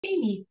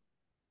Jamie.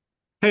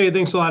 Hey,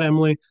 thanks a lot,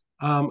 Emily.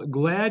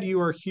 Glad you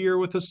are here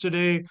with us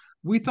today.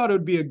 We thought it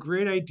would be a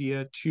great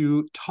idea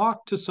to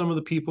talk to some of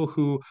the people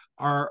who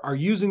are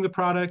using the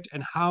product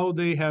and how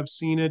they have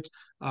seen it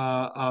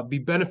be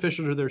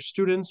beneficial to their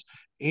students,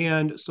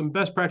 and some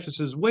best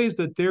practices, ways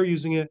that they're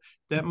using it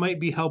that might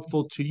be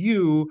helpful to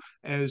you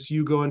as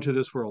you go into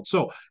this world.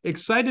 So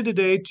excited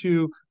today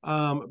to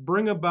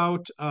bring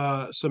about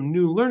some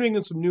new learning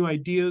and some new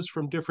ideas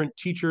from different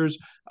teachers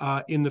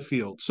in the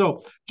field.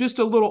 So just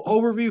a little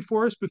overview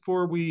for us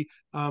before we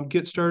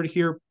get started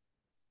here,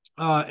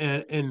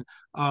 and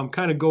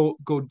kind of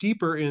go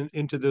deeper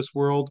into this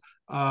world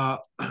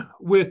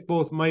with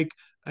both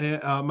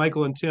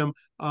Michael and Tim.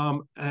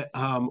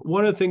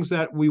 One of the things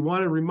that we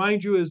want to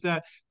remind you is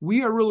that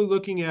we are really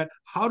looking at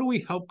how do we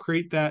help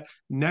create that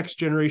next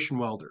generation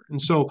welder.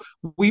 And so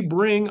we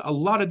bring a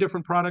lot of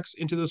different products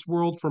into this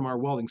world, from our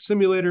welding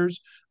simulators,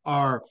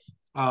 our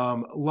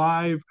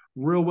live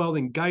real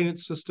welding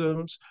guidance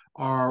systems,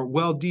 our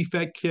weld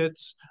defect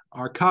kits,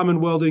 our common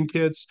welding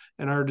kits,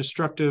 and our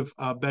destructive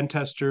bend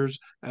testers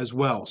as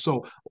well.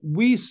 So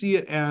we see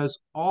it as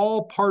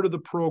all part of the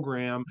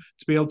program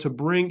to be able to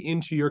bring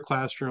into your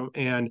classroom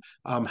and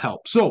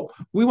help. So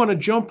we want to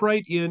jump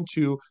right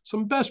into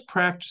some best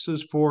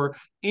practices for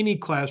any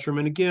classroom.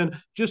 And again,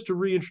 just to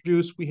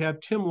reintroduce, we have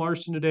Tim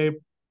Larson today,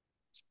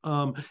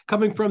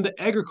 coming from the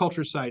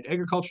agriculture side,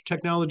 agriculture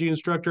technology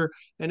instructor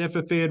and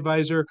FFA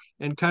advisor,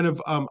 and kind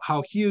of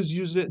how he has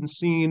used it and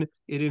seen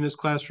it in his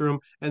classroom.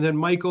 And then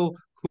Michael,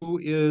 who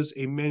is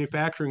a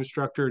manufacturing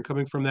instructor and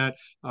coming from that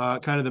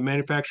kind of the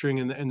manufacturing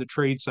and the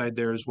trade side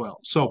there as well.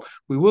 So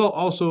we will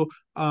also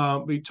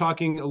be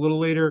talking a little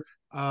later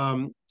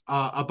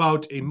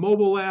about a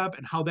mobile lab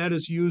and how that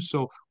is used.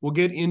 So we'll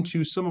get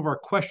into some of our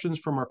questions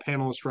from our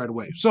panelists right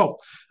away. So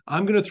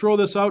I'm going to throw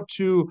this out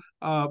to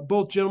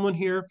both gentlemen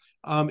here.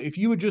 If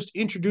you would just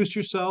introduce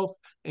yourself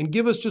and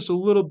give us just a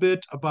little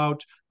bit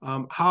about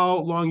how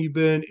long you've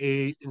been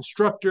a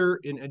instructor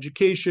in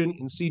education,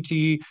 in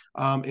CTE,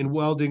 in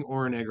welding,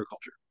 or in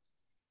agriculture.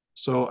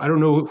 So I don't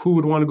know who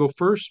would want to go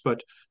first,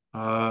 but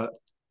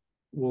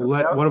we'll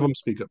Okay, let one of them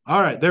speak up.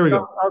 All right, there we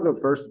go. I'll go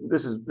first.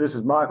 This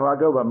is Michael. I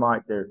go by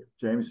Mike there,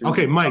 James. So you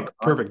Okay, can call Mike, me Mike.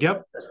 perfect.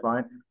 Yep. That's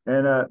fine.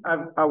 And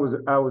I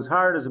was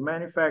hired as a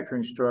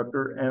manufacturing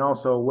instructor and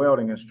also a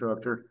welding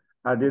instructor.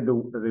 I did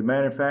the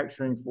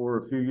manufacturing for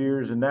a few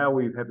years, and now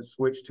we have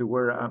switched to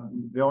where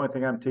the only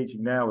thing I'm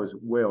teaching now is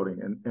welding.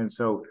 And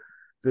so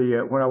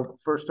the when I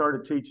first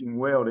started teaching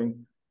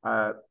welding,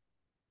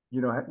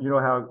 you know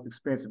how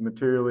expensive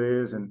material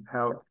is and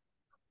how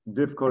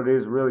difficult it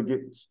is to really get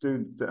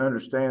students to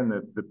understand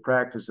the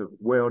practice of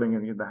welding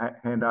and get the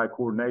hand-eye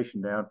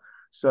coordination down.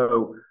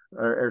 So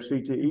our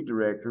CTE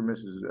director,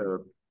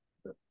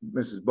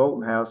 Mrs.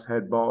 Boltonhouse,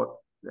 had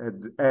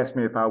asked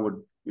me if I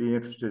would be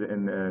interested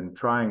in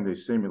trying the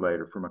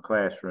simulator for my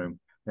classroom,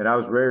 and I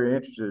was very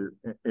interested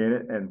in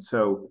it. And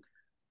so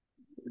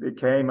it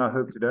came, I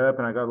hooked it up,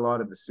 and I got a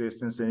lot of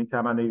assistance.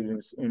 Anytime I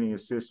needed any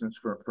assistance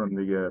from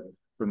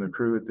the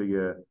crew at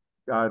the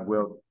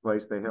guideWELD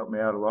place, they helped me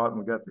out a lot, and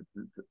we got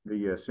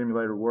the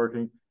simulator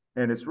working.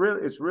 And it's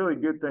really a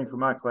good thing for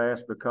my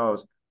class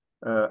because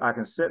I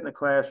can sit in the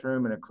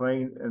classroom in a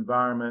clean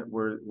environment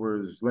where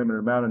there's limited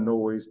amount of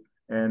noise,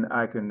 and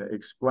I can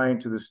explain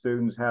to the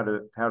students how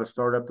to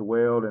start up the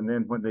weld. And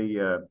then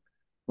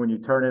when you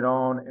turn it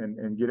on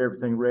and get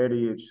everything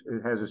ready, it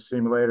has a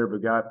simulator of a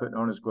guy putting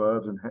on his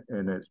gloves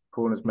and it's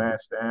pulling his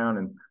mask down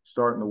and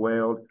starting the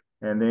weld.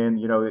 And then,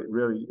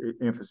 it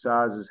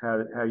emphasizes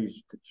how you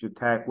should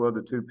tack weld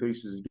the two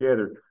pieces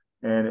together.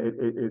 And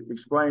it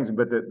explains it.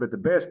 But the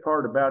best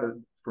part about it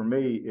for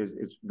me is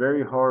it's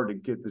very hard to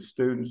get the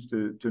students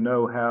to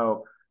know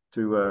how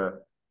to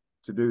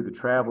do the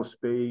travel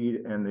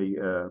speed and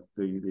the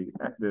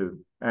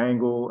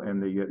angle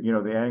and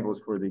the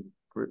angles for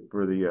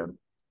the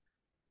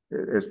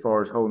as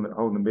far as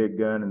holding the big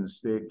gun and the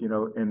stick,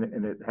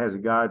 and it has a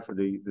guide for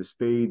the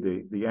speed,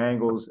 the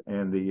angles,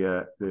 and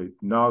the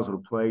nozzle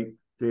to plate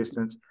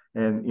distance,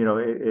 and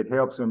it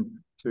helps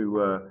them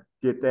to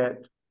get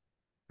that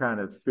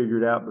kind of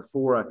figured out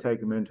before I take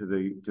them into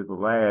the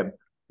lab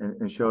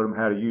and show them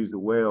how to use the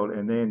weld.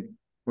 And then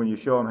when you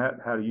show them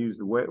how to use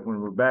the weld, when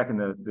we're back in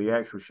the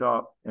actual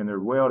shop and they're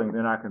welding,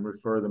 then I can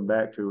refer them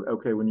back to,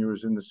 okay, when you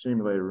was in the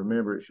simulator,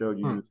 remember it showed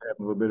you was having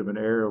a little bit of an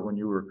error when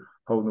you were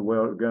holding the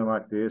weld gun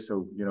like this.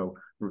 So,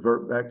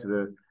 revert back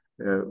to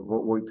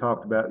what we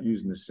talked about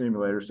using the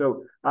simulator.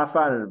 So I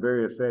find it a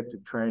very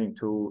effective training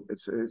tool.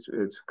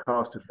 It's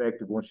cost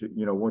effective once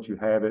you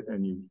have it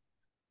and you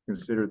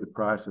consider the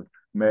price of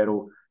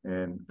metal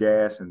and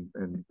gas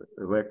and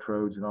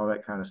electrodes and all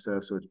that kind of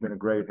stuff. So it's been a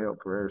great help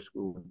for our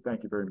school.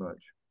 Thank you very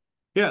much.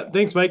 Yeah,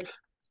 thanks, Mike.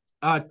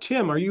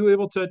 Tim, are you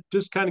able to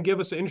just kind of give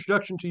us an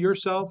introduction to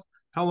yourself?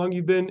 How long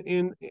you've been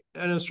in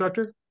an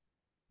instructor?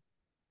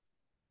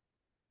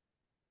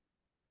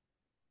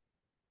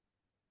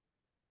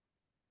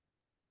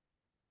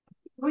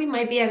 We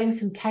might be having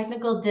some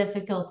technical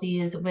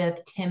difficulties with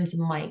Tim's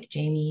mic,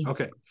 Jamie.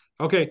 Okay.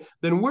 Okay,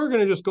 then we're going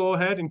to just go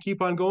ahead and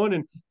keep on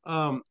going.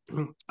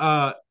 And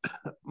uh,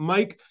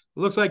 Mike,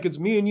 looks like it's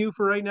me and you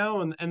for right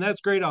now, and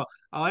that's great. I'll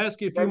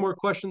ask you a few Okay, more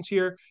questions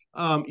here,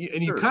 and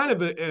you sure. kind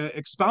of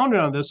expounded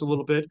on this a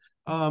little bit.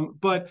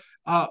 But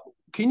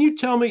can you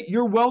tell me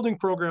your welding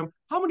program?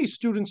 How many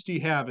students do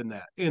you have in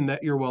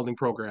that your welding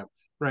program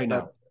right Uh,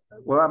 now?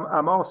 well,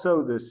 I'm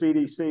also the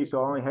CDC,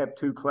 so I only have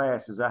two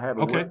classes. I have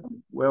a Okay,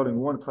 welding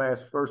one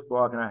class first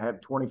block, and I have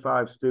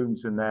 25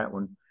 students in that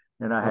one.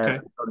 And I have okay,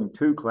 welding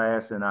two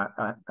class, and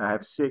I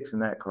have six in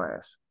that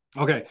class.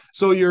 okay.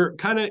 So you're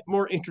kind of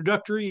more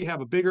introductory. You have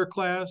a bigger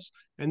class,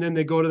 and then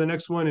they go to the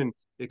next one, and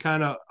it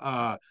kind of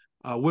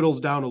whittles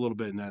down a little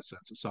bit in that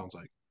sense. It sounds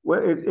like.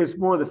 Well, it's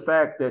more the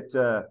fact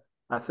that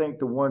I think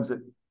the ones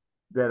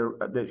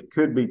that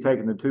could be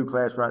taking the two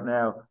class right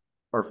now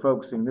are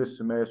focusing this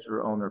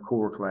semester on their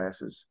core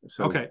classes.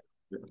 So, Okay,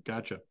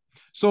 gotcha.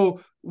 So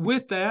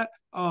with that,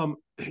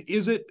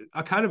 is it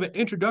a kind of an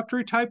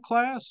introductory type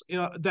class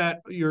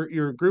that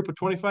your group of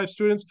 25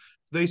 students,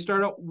 they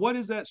start out, what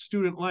is that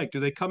student like?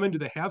 Do they come in, do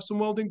they have some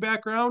welding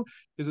background?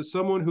 Is it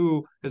someone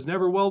who has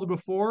never welded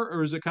before,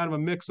 or is it kind of a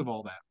mix of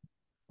all that?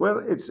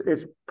 well, it's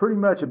pretty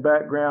much a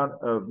background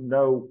of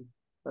no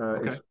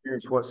Okay,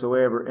 experience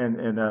whatsoever,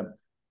 and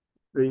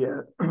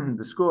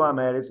the school I'm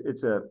at,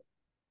 it's a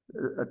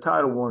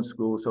Title One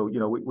school, so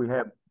we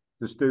have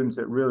the students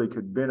that really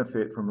could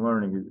benefit from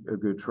learning a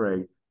good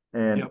trade,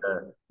 and yep,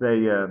 they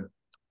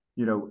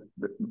you know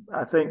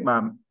I think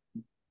my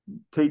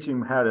teaching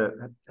them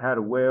how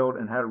to weld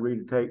and how to read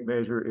a tape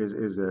measure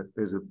is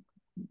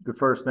the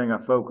first thing I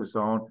focus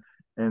on,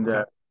 and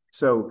okay,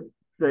 so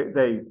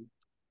they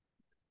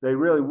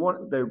really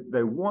want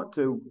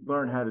to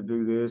learn how to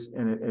do this,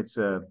 and it's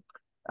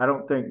I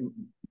don't think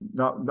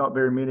not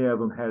very many of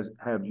them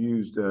have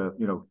used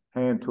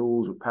hand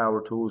tools or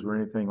power tools or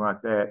anything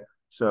like that.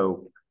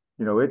 So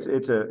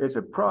it's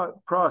a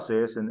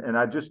process, and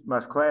my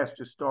class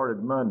just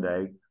started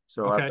Monday,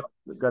 so I've okay,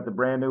 got the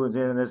brand new ones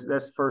in, and that's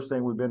the first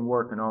thing we've been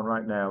working on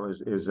right now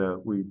is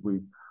we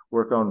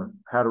work on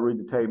how to read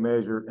the tape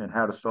measure and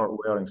how to yep, start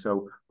welding.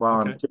 So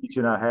while I'm okay,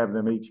 teaching, I have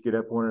them each get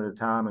up one at a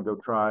time and go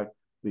try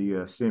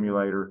the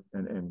simulator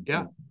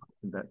yeah.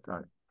 and that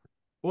type.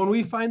 Well, and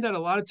we find that a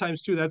lot of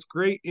times too. That's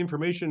great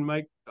information,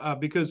 Mike,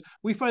 because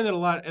we find that a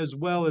lot as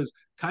well as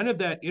kind of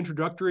that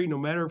introductory, no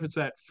matter if it's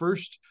that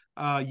first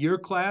year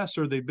class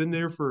or they've been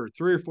there for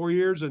 3 or 4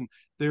 years and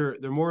they're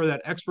more of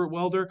that expert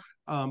welder,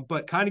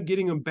 but kind of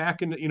getting them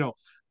back into,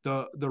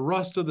 the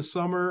rust of the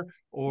summer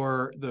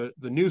or the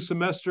new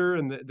semester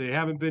and they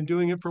haven't been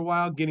doing it for a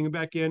while, getting them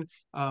back in.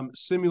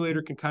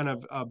 Simulator can kind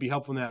of be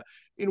helpful in that.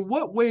 In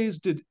what ways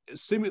did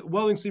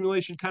welding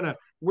simulation kind of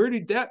where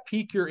did that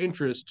pique your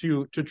interest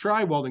to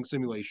try welding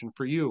simulation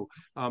for you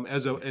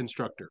as an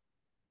instructor?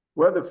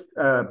 Well,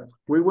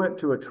 we went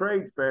to a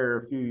trade fair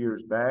a few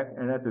years back,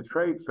 and at the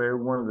trade fair,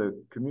 one of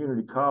the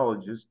community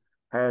colleges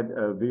had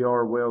a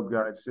VR weld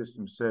guide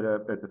system set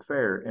up at the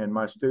fair, and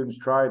my students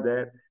tried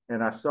that,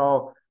 and I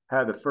saw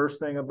how the first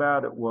thing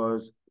about it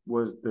was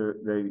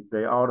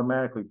they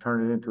automatically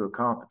turned it into a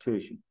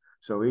competition.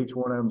 So each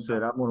one of them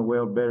said, "I'm going to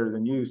weld better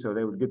than you," so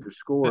they would get their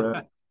score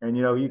up, and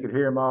you could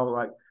hear them all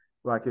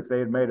like if they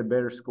had made a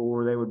better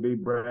score, they would be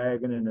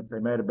bragging, and if they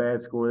made a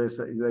bad score,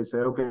 they say,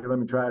 "Okay, let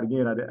me try it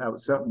again."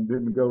 Something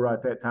didn't go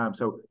right that time,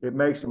 so it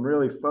makes them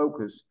really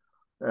focus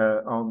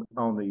on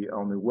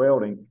the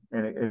welding,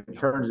 and it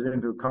turns it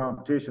into a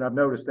competition. I've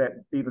noticed that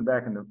even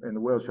back in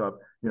the weld shop.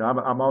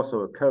 I'm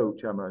also a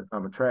coach. I'm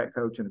a track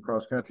coach and a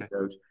cross country Okay.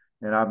 coach,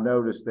 and I've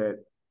noticed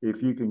that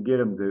if you can get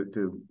them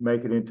to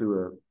make it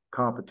into a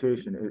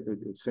competition,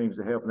 it seems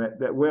to help. And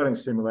that welding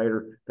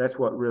simulator, that's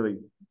what really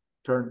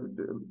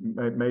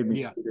made me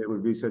see Yeah. that it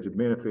would be such a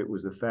benefit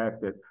was the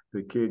fact that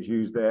the kids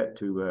use that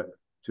to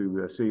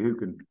see who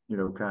can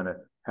kind of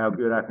how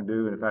good I can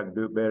do and if I can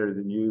do it better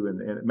than you,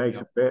 and it makes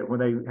Yeah. them better when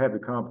they have the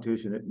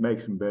competition. It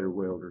makes them better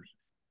welders.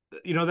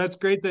 That's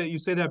great that you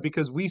say that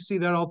because we see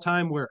that all the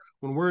time where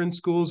when we're in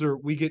schools or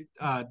we get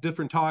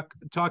different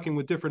talking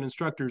with different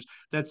instructors,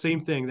 that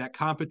same thing, that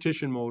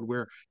competition mode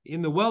where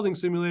in the welding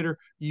simulator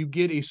you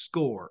get a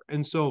score,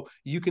 and so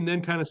you can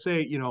then kind of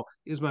say,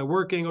 is my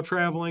work angle,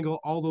 travel angle,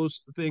 all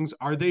those things,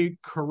 are they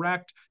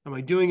correct, am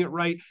I doing it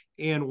right?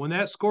 And when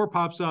that score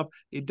pops up,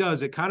 it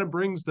kind of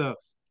brings the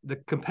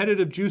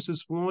competitive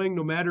juices flowing,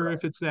 no matter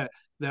if it's that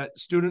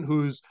student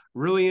who's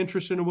really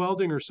interested in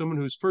welding or someone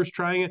who's first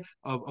trying it,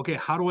 of okay,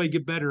 how do I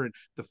get better? And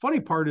the funny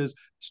part is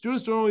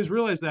students don't always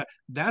realize that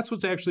that's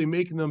what's actually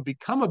making them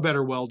become a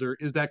better welder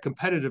is that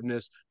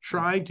competitiveness,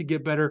 trying to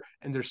get better,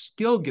 and their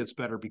skill gets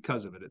better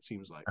because of it, it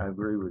seems like. I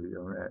agree with you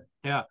on that.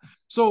 Yeah.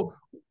 So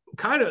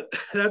kind of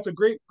that's a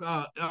great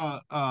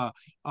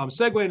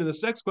segue into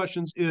this next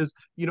questions is,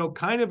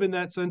 kind of in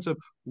that sense of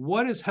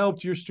what has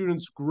helped your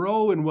students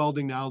grow in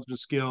welding knowledge and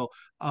skill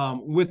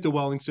with the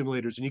welding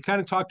simulators. And you kind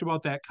of talked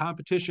about that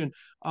competition.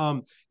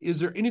 Is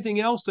there anything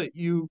else that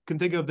you can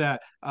think of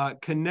that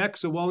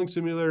connects a welding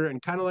simulator?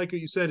 And kind of like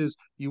what you said is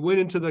you went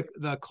into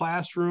the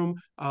classroom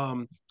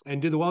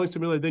and did the welding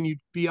simulator, then you'd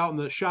be out in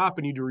the shop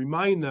and you'd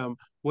remind them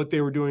what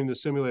they were doing in the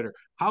simulator.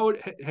 How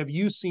have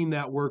you seen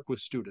that work with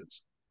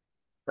students?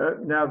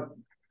 Now,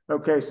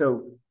 okay,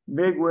 so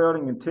MIG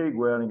welding and TIG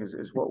welding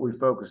is what we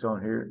focus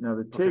on here. Now,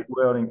 the TIG Okay.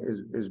 welding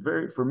is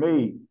very, for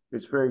me,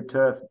 it's very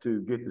tough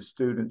to get the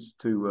students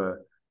to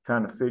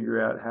kind of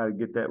figure out how to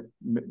get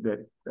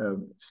that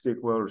stick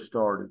welder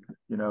started,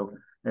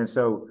 And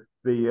so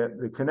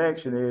the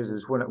connection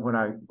is when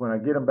I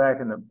get them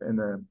back in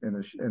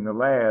the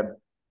lab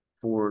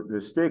for the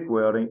stick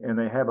welding and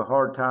they have a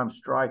hard time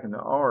striking the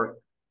arc,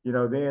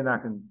 then I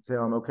can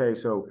tell them, okay,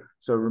 so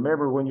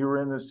remember when you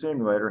were in the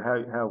simulator,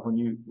 how when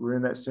you were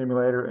in that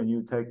simulator and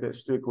you take that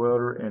stick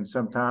welder and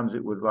sometimes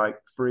it would like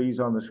freeze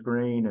on the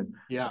screen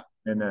Yeah.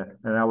 and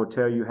I would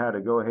tell you how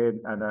to go ahead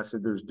and I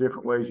said there's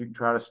different ways you can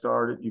try to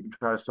start it. You can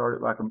try to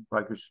start it like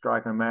you're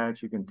striking a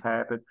match. You can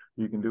tap it.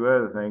 You can do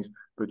other things,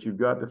 but you've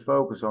got to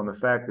focus on the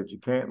fact that you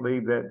can't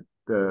leave that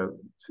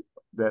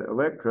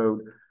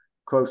electrode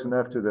close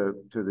enough to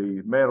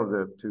the metal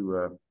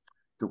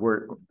to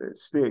where it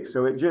sticks.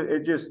 So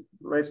it just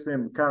lets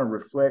them kind of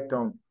reflect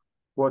on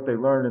what they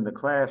learned in the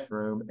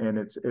classroom, and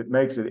it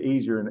makes it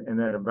easier in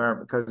that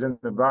environment, because in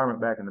the environment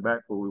back in the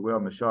back where we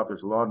weld in the shop,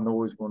 there's a lot of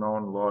noise going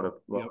on, a lot of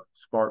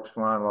sparks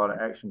flying, a lot of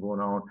action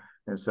going on,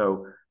 and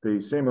so the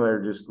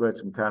simulator just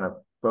lets them kind of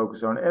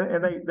focus on it.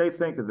 And they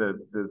think of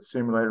the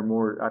simulator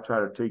more. I try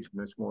to teach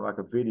them it's more like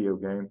a video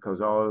game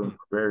because all of them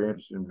are very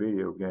interested in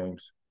video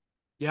games.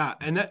 Yeah,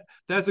 and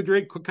that's a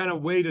great kind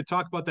of way to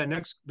talk about the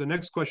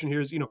next question here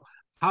is,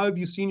 how have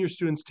you seen your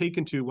students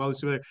taken to welding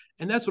simulator?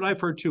 And that's what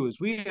I've heard too, is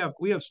we have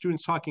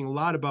students talking a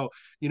lot about,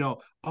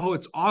 oh,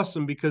 it's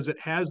awesome because it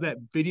has that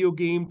video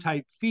game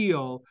type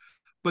feel,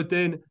 but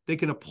then they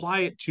can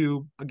apply it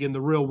to, again,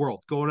 the real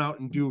world, going out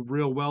and do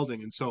real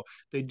welding. And so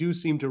they do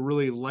seem to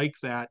really like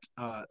that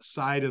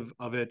side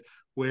of it,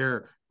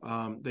 where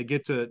they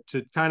get to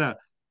kind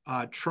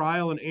of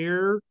trial and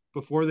error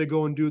before they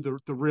go and do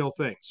the real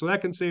thing. So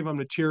that can save on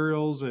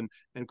materials and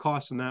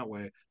costs in that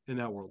way, in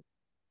that world.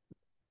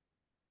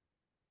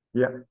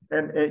 Yeah,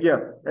 and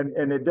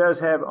it does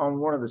have on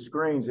one of the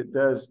screens. It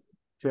does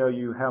tell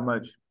you how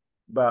much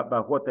by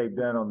what they've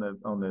done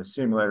on the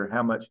simulator,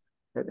 how much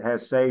it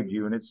has saved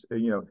you, and it's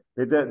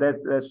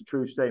that's a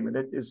true statement.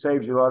 It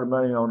saves you a lot of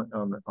money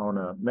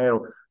on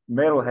metal.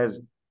 Metal has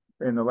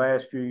in the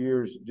last few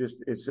years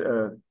it's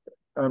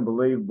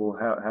unbelievable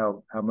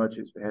how much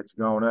it's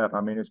gone up.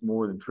 I mean, it's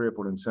more than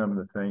tripled in some of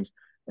the things,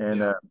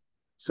 and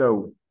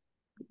so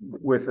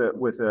with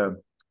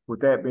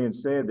that being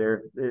said,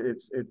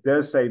 it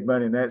does save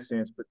money in that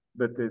sense,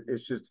 but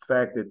it's just the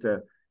fact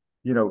that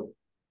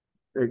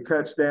it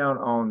cuts down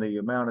on the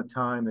amount of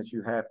time that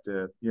you have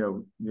to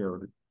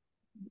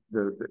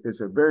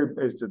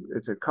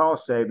it's a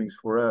cost savings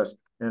for us,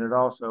 and it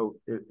also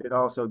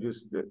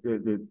just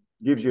it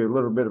gives you a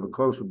little bit of a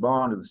closer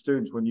bond to the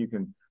students when you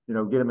can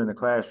get them in the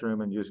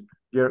classroom and just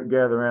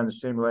gather around the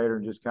simulator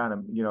and just kind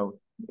of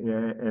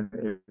and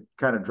it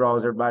kind of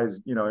draws everybody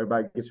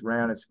gets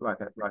around. It's like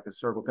a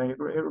circle thing. It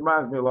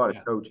reminds me a lot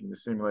of coaching. The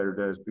simulator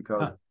does,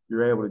 because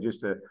you're able to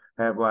just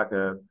have like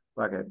a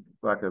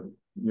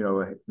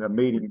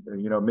meeting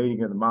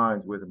meeting of the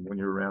minds with them when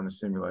you're around the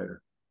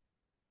simulator.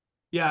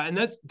 Yeah, and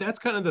that's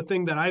kind of the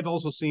thing that I've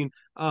also seen,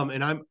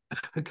 and I'm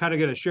kind of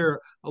going to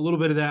share a little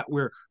bit of that,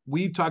 where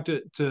we've talked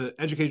to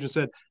education,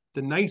 said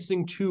the nice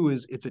thing too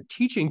is it's a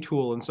teaching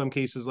tool in some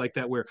cases like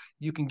that, where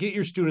you can get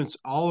your students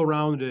all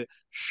around it,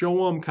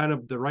 show them kind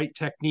of the right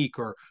technique,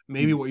 or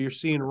maybe what you're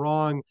seeing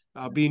wrong,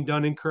 being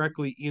done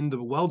incorrectly in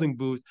the welding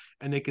booth,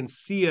 and they can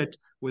see it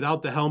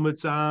without the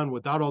helmets on,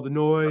 without all the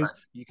noise.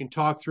 You can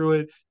talk through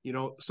it.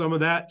 Some of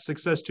that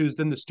success too is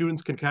then the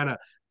students can kind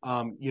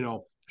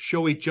of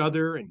show each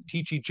other and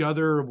teach each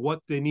other of what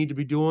they need to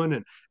be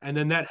doing, and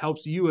then that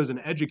helps you as an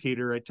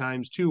educator at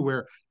times too,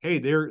 where hey,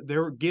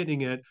 they're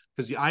getting it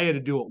because I had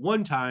to do it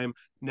one time,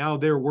 now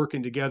they're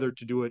working together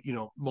to do it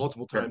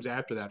multiple times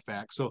after that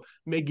fact, so it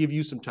may give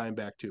you some time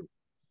back too.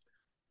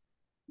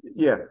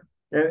 Yeah,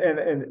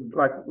 and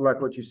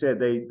like what you said,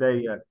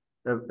 they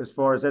as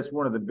far as that's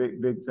one of the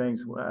big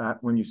things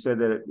when you said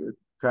that, it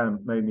kind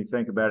of made me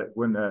think about it.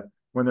 When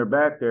they're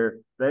back there,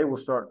 they will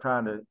start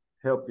trying to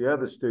help the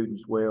other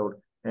students weld.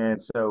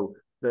 And so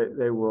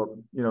they will,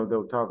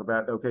 they'll talk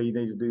about, okay, you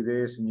need to do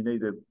this and you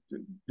need to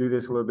do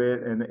this a little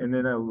bit. And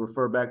then they'll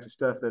refer back to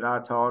stuff that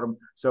I taught them.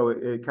 So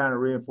it kind of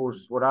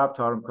reinforces what I've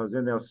taught them, because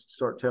then they'll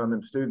start telling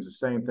them students the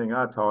same thing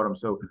I taught them.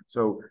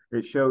 So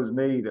it shows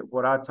me that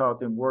what I taught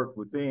them worked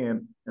with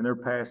them, and they're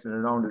passing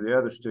it on to the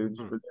other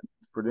students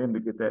for them to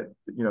get that,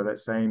 that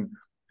same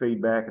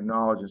feedback and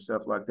knowledge and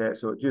stuff like that.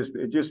 So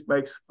it just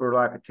makes for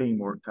like a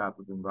teamwork type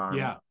of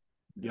environment. Yeah.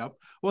 Yep.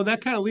 Well,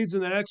 that kind of leads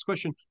in the next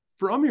question.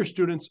 from your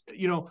students,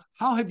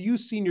 how have you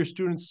seen your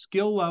students'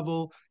 skill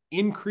level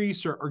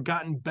increase or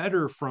gotten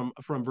better from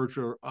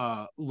virtual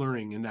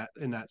learning in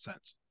that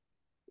sense?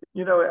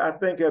 I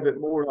think of it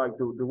more like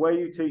the way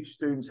you teach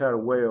students how to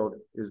weld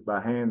is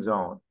by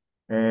hands-on,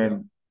 Yeah.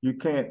 and you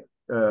can't.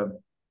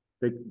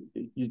 They,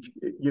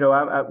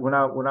 when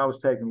I was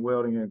taking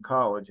welding in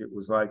college, it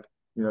was like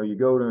you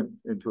go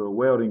into a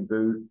welding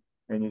booth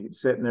and you're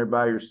sitting there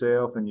by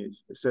yourself and you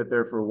sit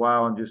there for a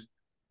while and just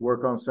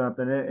work on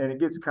something, and it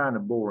gets kind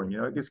of boring.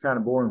 It gets kind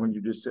of boring when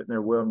you're just sitting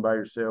there welding by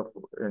yourself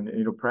and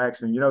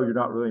practicing. You're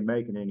not really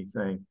making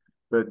anything,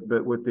 but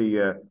with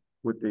the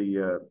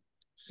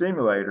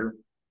simulator,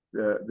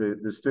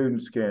 the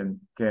students can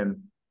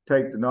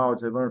take the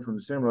knowledge they learn from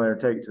the simulator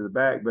and take it to the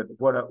back. But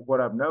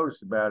what I've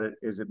noticed about it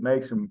is it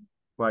makes them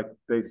like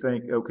they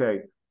think,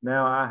 okay,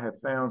 now I have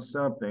found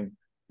something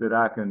that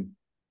I can.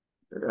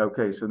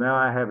 Okay, so now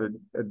I have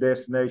a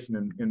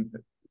destination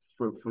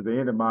for the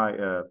end of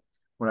my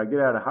when I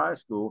get out of high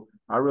school.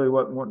 I really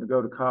wasn't wanting to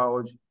go to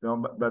college,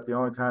 but the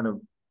only kind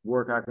of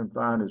work I can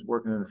find is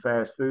working in the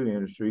fast food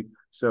industry.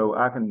 So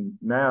I can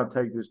now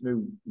take this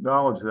new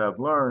knowledge that I've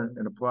learned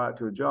and apply it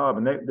to a job.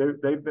 And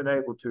they've been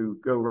able to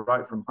go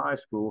right from high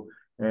school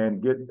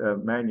and get a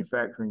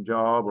manufacturing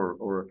job,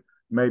 or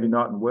maybe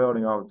not in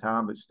welding all the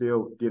time, but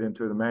still get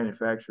into the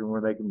manufacturing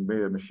where they can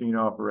be a machine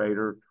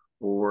operator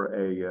or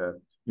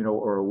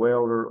or a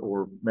welder,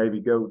 or maybe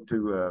go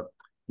to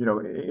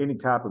any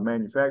type of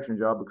manufacturing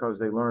job, because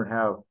they learn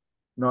how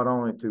not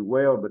only to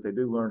weld, but they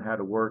do learn how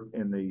to work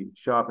in the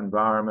shop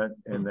environment,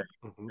 and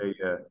they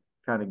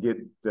kind of get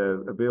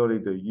the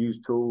ability to use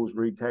tools,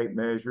 read tape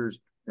measures,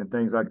 and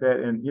things like that.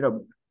 And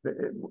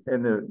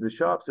and the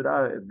shops that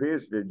I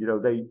visited,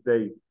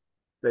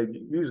 they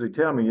usually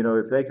tell me,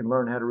 if they can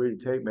learn how to read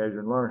a tape measure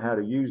and learn how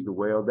to use the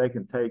weld, they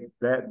can take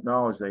that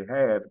knowledge they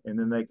have, and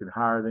then they can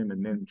hire them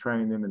and then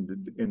train them and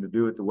to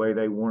do it the way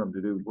they want them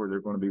to do, where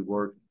they're going to be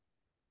working.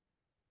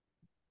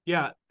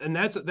 Yeah, and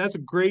that's a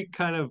great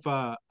kind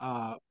of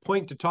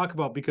point to talk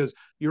about, because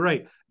you're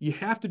right. You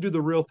have to do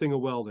the real thing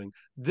of welding.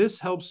 This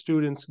helps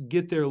students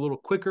get there a little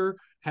quicker,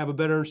 have a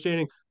better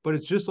understanding. But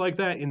it's just like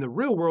that in the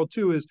real world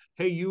too. Is,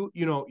 hey, you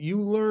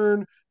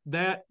learn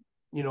that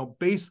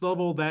base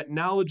level, that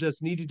knowledge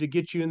that's needed to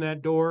get you in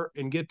that door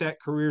and get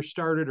that career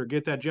started or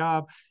get that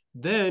job.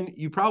 Then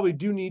you probably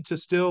do need to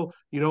still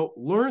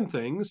learn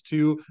things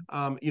to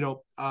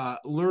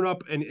learn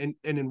up and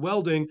in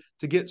welding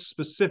to get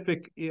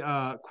specific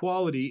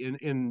quality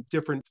in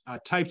different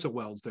types of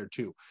welds there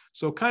too.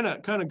 So kind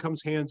of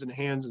comes hands in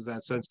hands in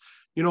that sense.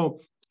 The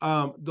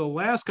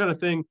last kind of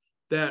thing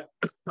that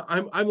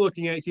I'm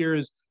looking at here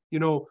is,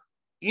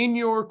 in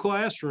your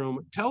classroom,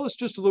 tell us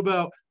just a little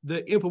about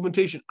the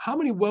implementation. How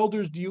many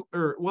welders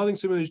or welding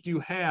simulators do you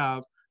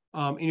have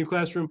in your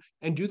classroom,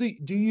 and do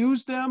you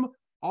use them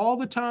all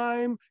the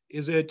time?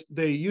 Is it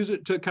they use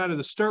it to kind of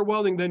the start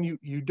welding, then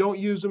you don't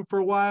use them for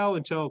a while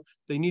until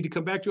they need to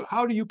come back to it?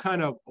 How do you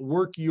kind of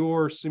work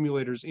your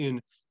simulators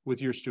in with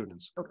your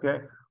students? Okay,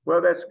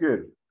 well, that's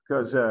good,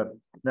 because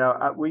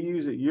now we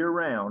use it year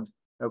round.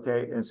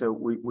 Okay, and so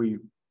we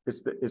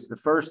it's the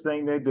first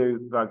thing they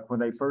do. Like when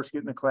they first get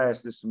in the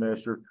class this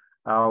semester,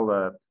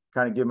 I'll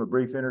kind of give them a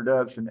brief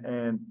introduction.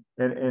 And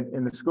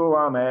in the school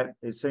I'm at,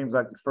 it seems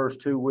like the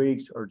first 2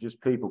 weeks are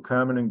just people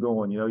coming and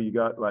going. You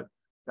got like,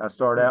 I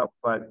start out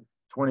with like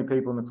 20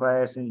 people in the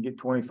class, and you get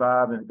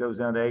 25, and it goes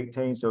down to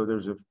 18. So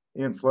there's an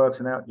influx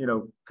and out,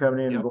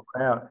 coming in and going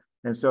out.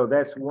 And so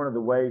that's one of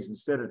the ways,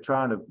 instead of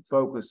trying to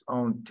focus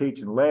on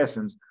teaching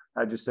lessons,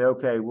 I just say,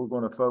 okay, we're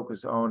going to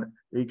focus on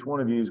each one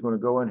of you is going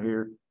to go in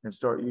here and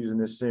start using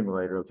this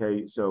simulator.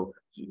 Okay, so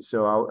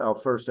I'll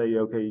first say,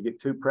 okay, you get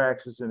 2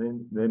 practices,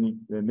 and then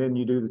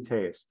you do the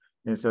test,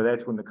 and so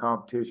that's when the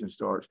competition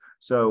starts.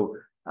 So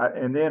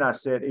and then I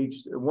said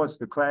once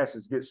the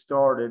classes get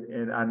started,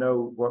 and I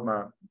know what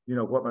my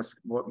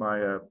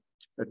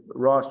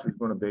roster is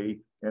going to be,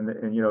 and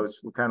it's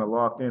kind of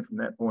locked in from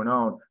that point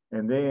on,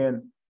 and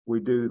then we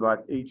do like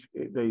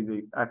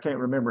I can't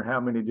remember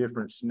how many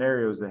different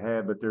scenarios they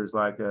have, but there's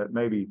like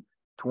maybe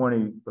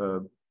 20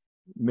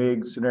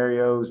 MIG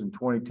scenarios and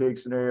 20 TIG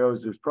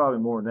scenarios. There's probably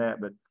more than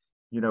that, but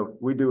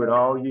we do it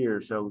all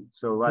year. So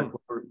like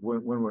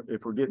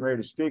if we're getting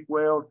ready to stick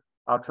weld,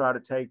 I'll try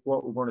to take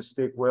what we're going to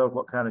stick weld,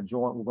 what kind of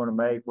joint we're going to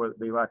make, whether it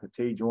be like a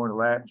T joint, a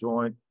lap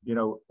joint,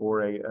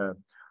 or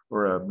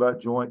a butt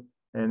joint.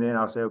 And then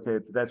I'll say, okay,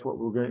 if that's what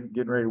we're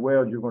getting ready to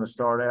weld, you're going to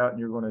start out and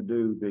you're going to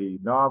do the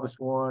novice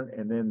one,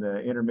 and then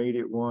the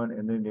intermediate one,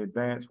 and then the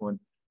advanced one.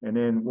 And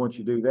then once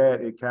you do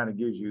that, it kind of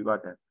gives you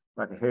like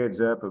a heads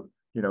up of,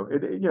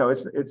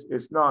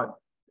 it's not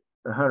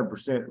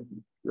 100%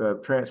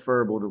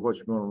 transferable to what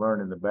you're going to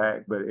learn in the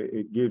back, but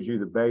it gives you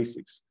the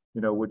basics,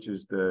 which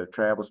is the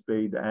travel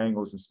speed, the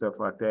angles, and stuff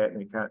like that.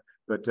 And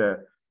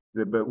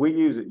but we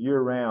use it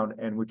year round,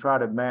 and I try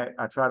to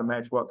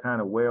match what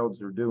kind of welds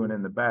they're doing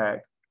in the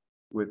back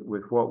with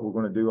what we're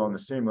going to do on the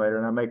simulator.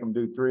 And I make them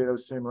do 3 of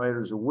those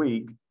simulators a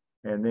week,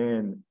 and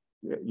then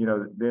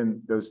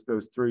then those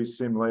 3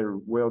 simulator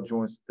weld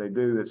joints that they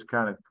do, that's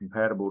kind of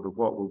compatible to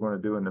what we're going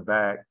to do in the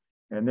back.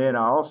 And then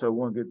I also,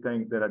 one good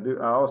thing that I do,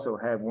 I also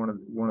have one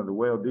of the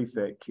weld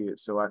defect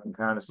kits, so I can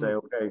kind of say,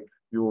 okay,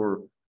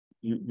 your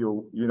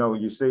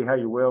you see how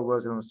your weld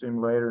was on the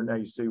simulator. Now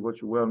you see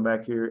what you're welding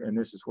back here, and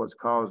this is what's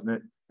causing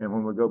it. And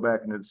when we go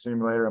back into the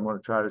simulator, I'm going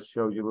to try to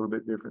show you a little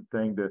bit different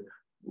thing, to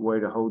way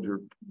to hold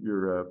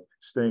your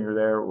stinger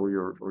there, or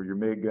your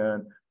MIG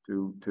gun,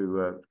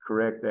 to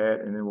correct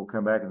that, and then we'll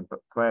come back in the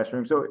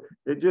classroom. So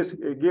it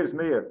gives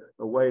me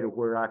a way to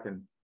where I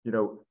can,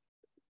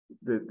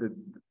 the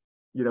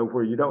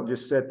where you don't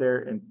just sit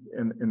there in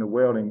the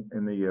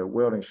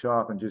welding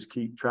shop and just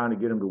keep trying to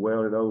get them to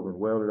weld it over and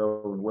weld it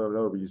over and weld it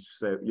over. You just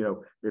say,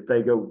 if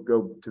they go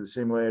to the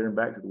simulator and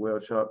back to the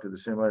weld shop, to the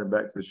simulator and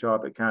back to the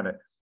shop, it kind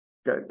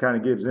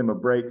of gives them a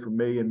break from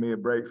me and me a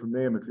break from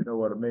them, if you know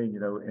what I mean,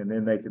 and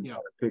then they can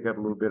pick up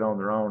a little bit on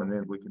their own, and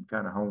then we can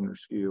kind of hone their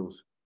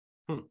skills.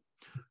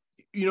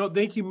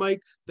 Thank you,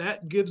 Mike.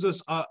 That gives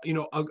us,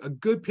 a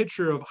good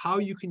picture of how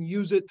you can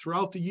use it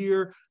throughout the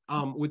year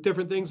with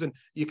different things. And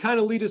you kind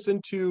of lead us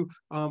into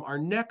our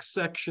next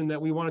section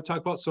that we want to talk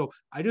about. So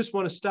I just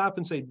want to stop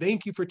and say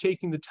thank you for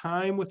taking the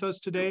time with us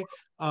today.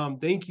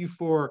 Thank you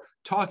for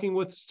talking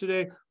with us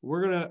today.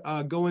 We're going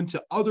to go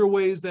into other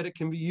ways that it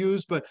can be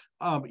used, but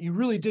you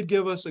really did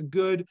give us a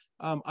good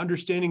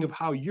understanding of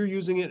how you're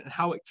using it and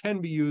how it can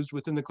be used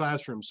within the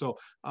classroom. So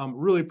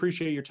really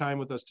appreciate your time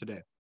with us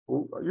today.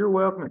 Well, you're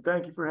welcome, and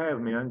thank you for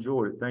having me. I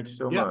enjoyed it. Thank you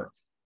so much.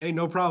 Hey,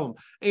 no problem.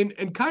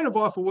 And kind of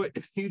off of what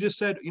you just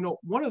said,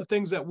 one of the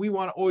things that we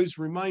want to always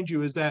remind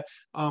you is that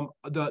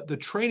the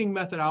training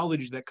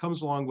methodology that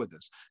comes along with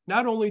this.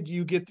 Not only do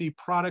you get the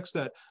products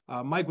that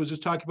Mike was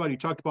just talking about, he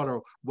talked about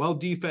our weld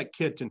defect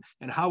kit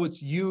and how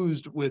it's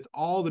used with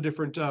all the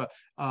different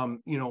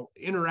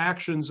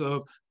interactions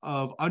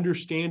of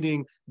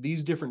understanding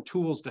these different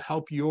tools to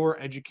help your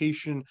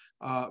education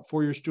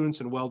for your students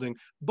in welding.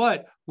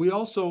 But we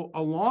also,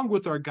 along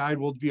with our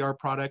guideWELD VR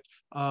product,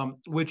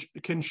 which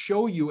can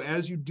show you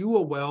as you do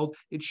a weld,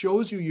 it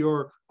shows you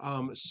your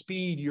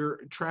speed, your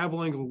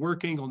travel angle,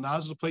 work angle,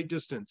 nozzle plate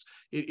distance.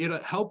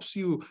 It helps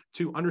you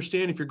to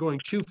understand if you're going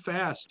too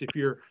fast, if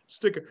your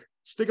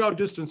stick out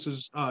distance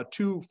is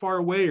too far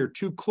away or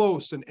too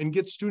close, and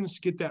get students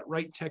to get that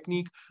right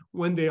technique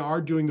when they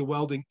are doing the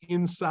welding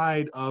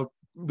inside of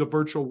the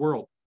virtual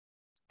world.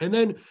 And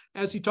then,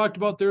 as he talked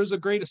about, there's a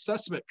great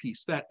assessment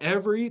piece that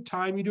every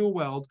time you do a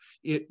weld,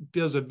 it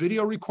does a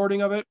video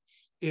recording of it.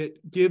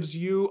 It gives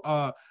you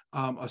a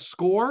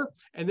score,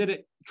 and then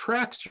it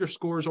tracks your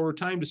scores over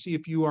time to see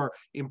if you are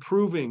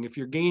improving, if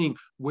you're gaining,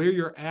 where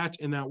you're at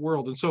in that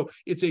world. And so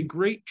it's a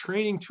great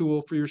training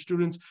tool for your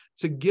students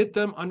to get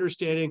them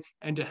understanding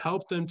and to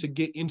help them to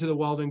get into the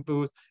welding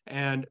booth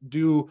and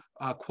do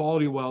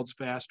quality welds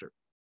faster.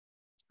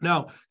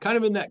 Now, kind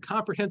of in that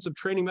comprehensive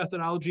training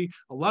methodology,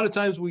 a lot of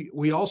times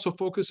we also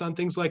focus on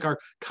things like our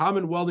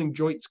common welding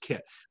joints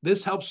kit.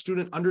 This helps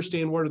students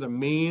understand what are the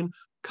main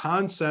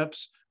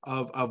concepts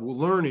of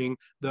learning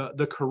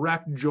the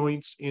correct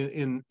joints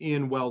in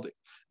welding.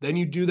 Then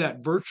you do that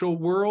virtual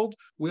world.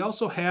 We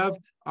also have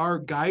our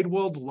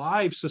guideWELD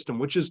live system,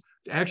 which is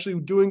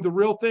actually doing the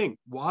real thing.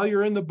 While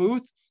you're in the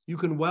booth, you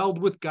can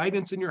weld with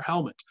guidance in your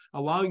helmet,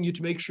 allowing you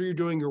to make sure you're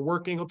doing your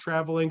work angle,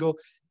 travel angle,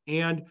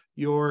 and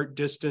your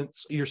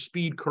distance, your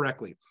speed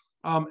correctly.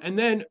 And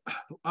then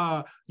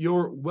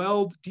your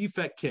weld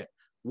defect kit.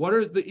 What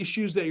are the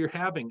issues that you're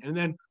having? And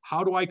then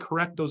how do I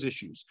correct those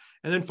issues?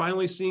 And then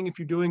finally, seeing if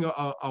you're doing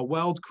a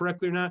weld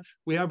correctly or not.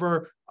 We have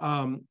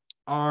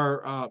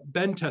our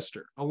bend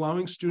tester,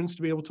 allowing students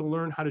to be able to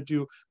learn how to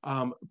do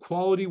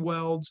quality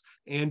welds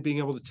and being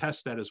able to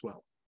test that as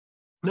well.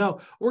 Now,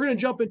 we're going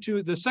to jump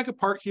into the second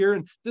part here,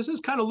 and this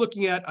is kind of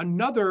looking at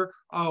another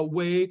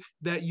way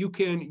that you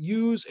can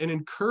use and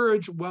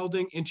encourage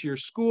welding into your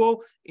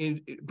school, in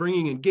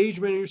bringing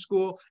engagement in your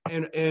school,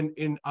 and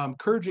in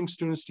encouraging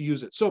students to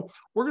use it. So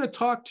we're going to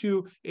talk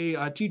to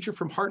a teacher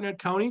from Hartnett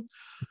County.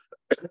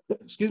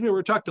 Excuse me,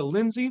 we're talking to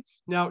Lindsay.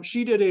 Now,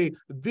 she did a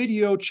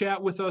video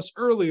chat with us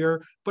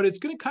earlier, but it's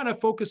going to kind of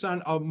focus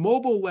on a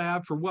mobile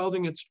lab for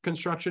welding and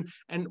construction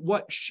and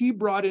what she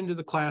brought into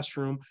the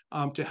classroom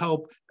to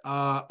help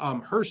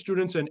her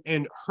students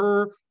and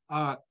her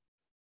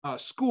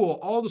school,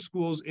 all the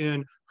schools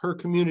in her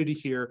community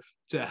here,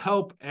 to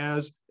help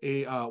as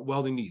a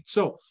welding need.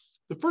 So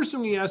the first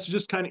thing we asked is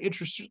just kind of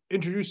introduce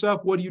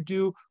yourself. What do you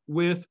do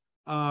with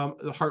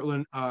the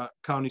Heartland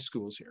County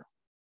schools here?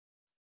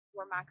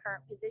 For my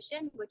current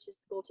position, which is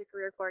School to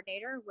Career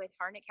Coordinator with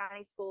Hartnett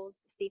County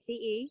Schools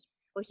CTE,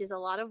 which is a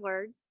lot of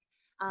words.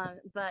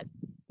 But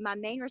my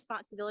main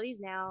responsibilities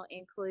now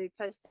include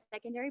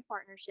post-secondary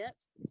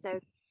partnerships. So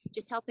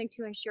just helping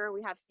to ensure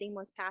we have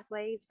seamless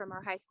pathways from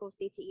our high school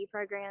CTE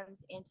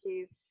programs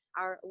into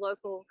our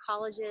local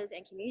colleges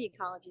and community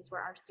colleges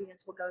where our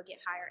students will go get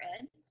higher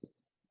ed.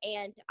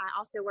 And I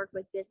also work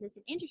with business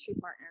and industry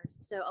partners.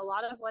 So a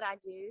lot of what I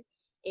do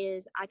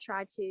is I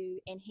try to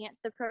enhance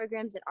the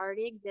programs that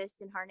already exist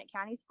in Hartnett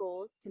County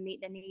schools to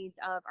meet the needs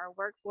of our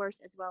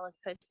workforce as well as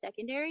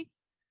post-secondary,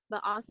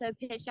 but also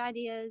pitch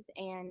ideas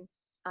and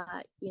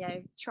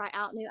try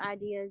out new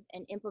ideas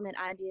and implement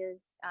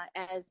ideas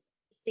as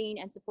seen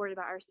and supported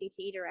by our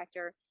CTE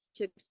director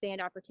to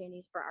expand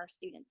opportunities for our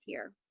students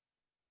here.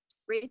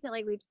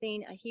 Recently, we've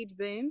seen a huge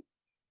boom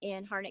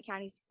in Harnett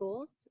County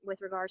schools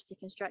with regards to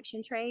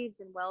construction trades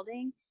and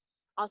welding,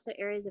 also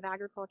areas of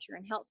agriculture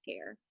and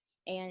healthcare.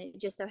 And it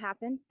just so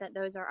happens that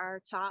those are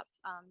our top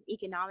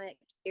economic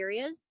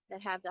areas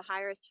that have the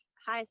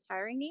highest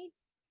hiring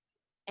needs.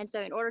 And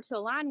so in order to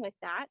align with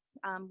that,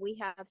 we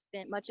have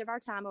spent much of our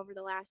time over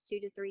the last 2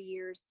 to 3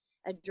 years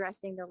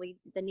addressing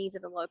the needs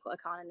of the local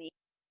economy.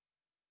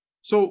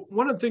 So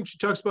one of the things she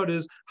talks about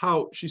is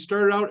how she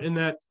started out in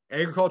that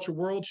agriculture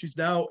world. She's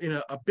now in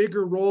a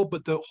bigger role,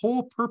 but the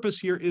whole purpose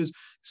here is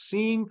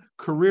seeing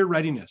career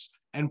readiness.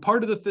 And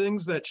part of the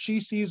things that she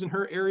sees in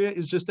her area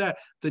is just that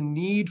the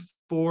need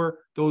for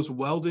those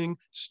welding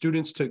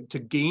students to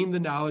gain the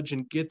knowledge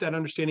and get that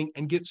understanding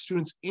and get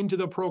students into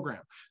the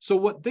program. So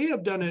what they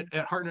have done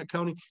at Harnett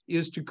County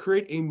is to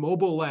create a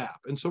mobile lab.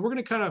 And so we're going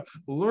to kind of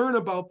learn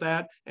about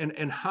that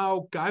and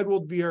how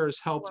guideWELD VR has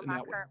helped in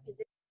that way.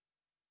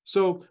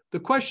 So the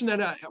question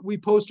that we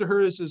posed to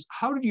her is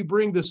how did you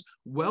bring this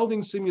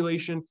welding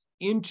simulation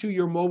into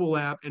your mobile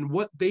app, and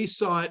what they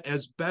saw it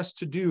as best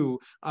to do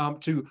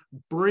to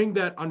bring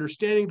that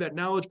understanding, that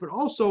knowledge, but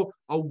also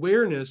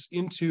awareness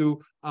into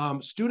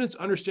students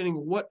understanding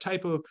what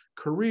type of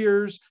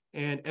careers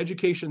and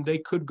education they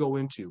could go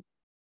into.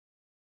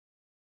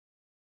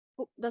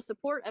 The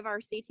support of our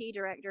CTE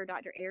director,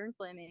 Dr. Aaron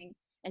Fleming,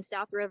 and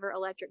South River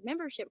Electric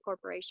Membership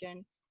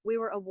Corporation, we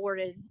were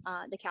awarded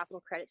the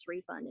capital credits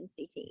refund in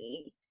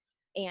CTE.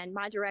 And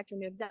my director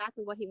knew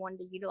exactly what he wanted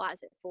to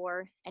utilize it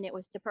for, and it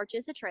was to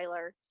purchase a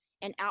trailer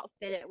and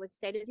outfit it with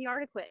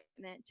state-of-the-art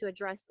equipment to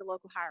address the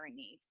local hiring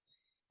needs.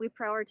 We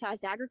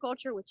prioritized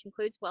agriculture, which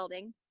includes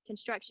welding,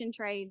 construction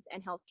trades,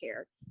 and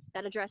healthcare.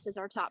 That addresses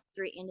our top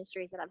 3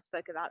 industries that I've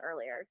spoke about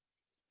earlier.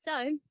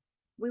 So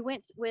we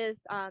went with,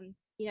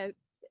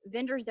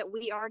 vendors that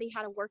we already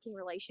had a working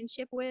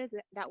relationship with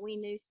that we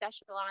knew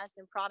specialized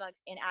in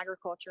products in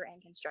agriculture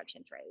and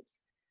construction trades.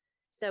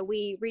 So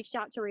we reached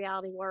out to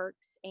Reality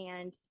Works,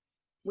 and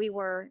we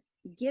were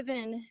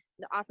given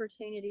the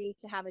opportunity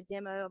to have a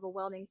demo of a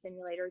welding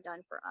simulator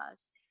done for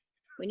us.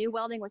 We knew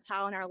welding was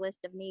high on our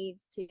list of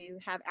needs to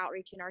have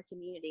outreach in our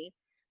community,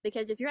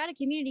 because if you're at a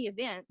community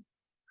event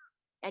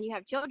and you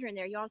have children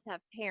there, you also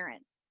have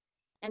parents.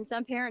 And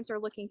some parents are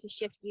looking to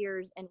shift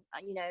gears and,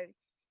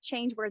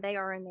 change where they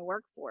are in the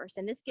workforce.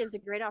 And this gives a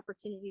great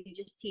opportunity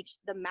to just teach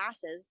the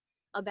masses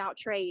about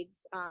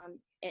trades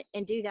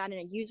and do that in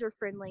a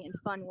user-friendly and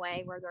fun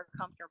way where they're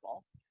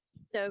comfortable.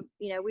 So,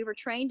 we were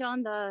trained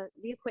on the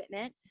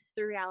equipment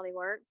through Reality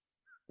Works.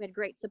 We had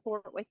great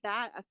support with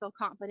that. I feel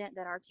confident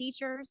that our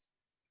teachers,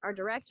 our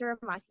director,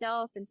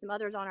 myself, and some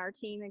others on our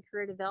team in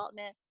career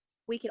development,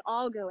 we could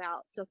all go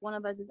out. So if one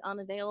of us is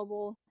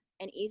unavailable,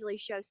 and easily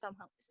show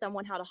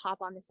someone how to hop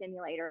on the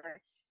simulator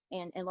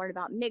and learn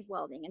about MIG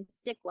welding and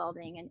stick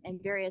welding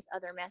and various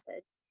other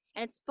methods.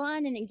 And it's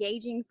fun and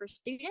engaging for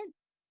students.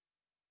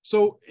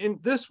 So in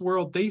this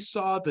world, they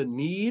saw the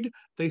need.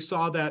 They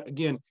saw that,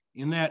 again,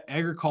 in that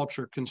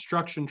agriculture,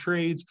 construction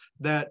trades,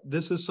 that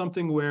this is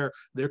something where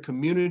their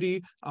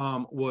community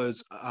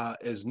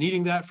is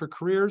needing that for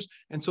careers.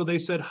 And so they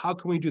said, how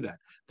can we do that?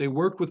 They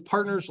worked with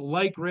partners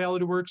like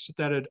Reality Works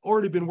that had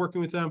already been working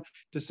with them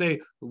to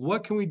say,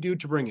 what can we do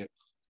to bring it?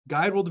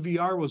 guideWELD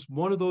VR was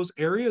one of those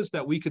areas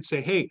that we could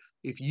say, hey,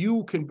 if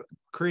you can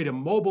create a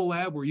mobile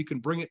lab where you can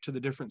bring it to the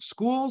different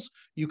schools,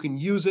 you can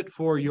use it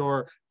for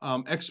your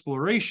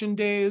exploration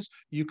days,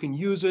 you can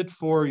use it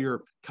for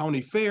your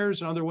county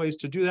fairs and other ways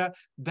to do that.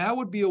 That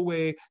would be a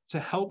way to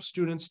help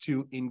students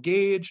to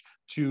engage,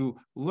 to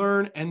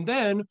learn. And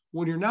then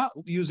when you're not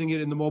using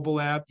it in the mobile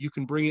lab, you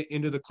can bring it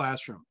into the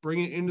classroom,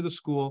 bring it into the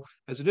school,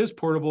 as it is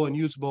portable and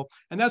usable.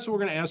 And that's what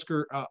we're going to ask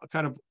her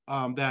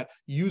that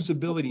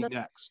usability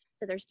next.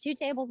 So there's 2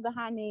 tables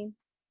behind me.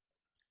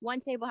 One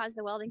table has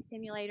the welding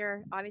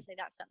simulator. Obviously,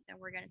 that's something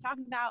we're going to talk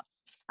about.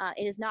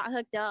 It is not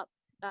hooked up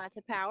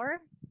to power.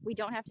 We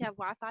don't have to have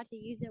Wi-Fi to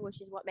use it, which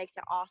is what makes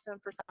it awesome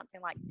for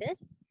something like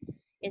this,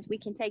 is we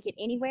can take it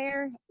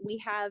anywhere. We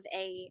have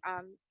a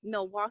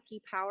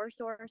Milwaukee power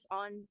source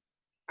on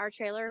our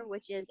trailer,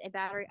 which is a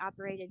battery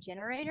operated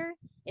generator.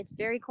 It's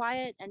very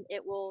quiet, and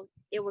it will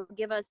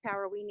give us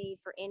power we need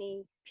for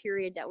any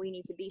period that we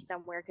need to be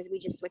somewhere, because we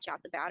just switch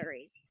out the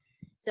batteries.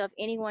 So if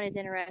anyone is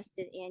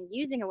interested in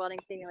using a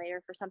welding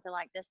simulator for something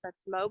like this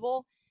that's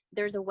mobile,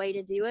 there's a way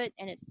to do it,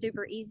 and it's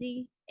super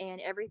easy, and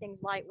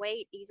everything's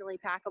lightweight, easily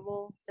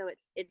packable. So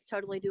it's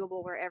totally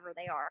doable wherever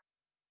they are.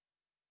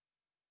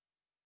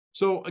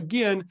 So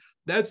again,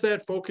 that's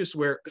that focus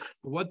where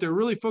what they're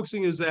really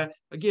focusing is that,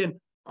 again,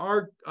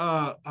 our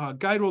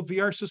guideWELD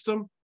VR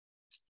system,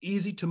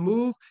 easy to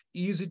move,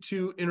 easy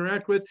to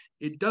interact with.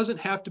 It doesn't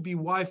have to be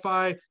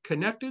Wi-Fi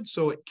connected,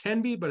 so it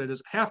can be, but it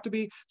doesn't have to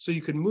be. So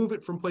you can move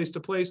it from place to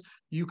place.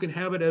 You can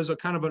have it as a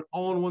kind of an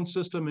all-in-one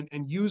system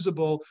and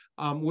usable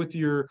with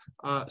your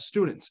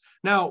students.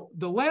 Now,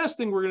 the last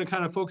thing we're going to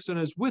kind of focus on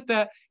is with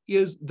that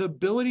is the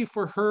ability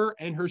for her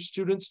and her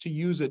students to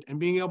use it and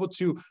being able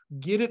to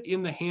get it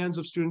in the hands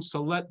of students to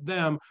let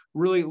them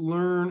really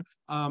learn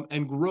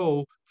and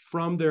grow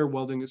from their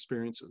welding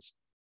experiences.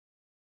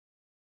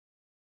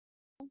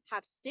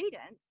 Have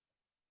students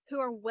who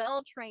are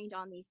well trained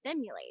on these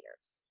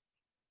simulators.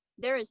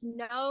 There is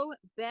no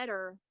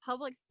better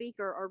public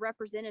speaker or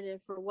representative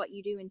for what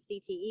you do in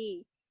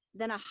CTE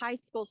than a high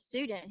school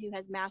student who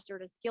has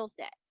mastered a skill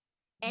set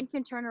and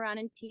can turn around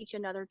and teach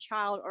another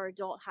child or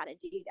adult how to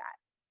do that.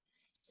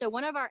 So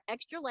one of our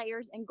extra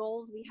layers and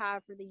goals we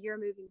have for the year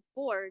moving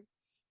forward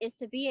is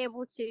to be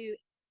able to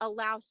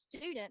allow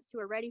students who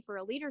are ready for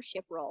a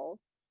leadership role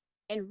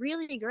and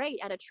really great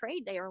at a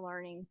trade they are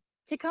learning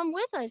to come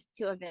with us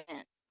to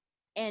events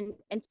and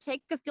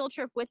take a field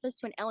trip with us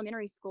to an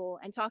elementary school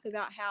and talk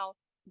about how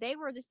they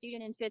were the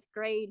student in 5th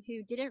grade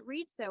who didn't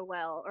read so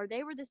well, or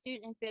they were the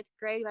student in 5th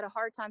grade who had a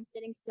hard time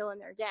sitting still in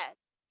their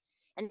desk.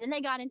 And then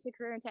they got into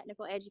career and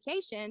technical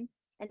education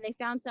and they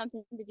found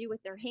something to do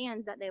with their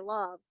hands that they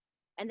love.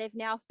 And they've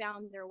now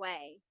found their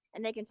way.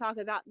 And they can talk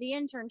about the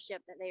internship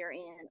that they are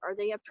in, or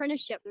the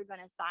apprenticeship they're going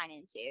to sign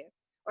into,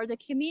 or the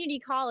community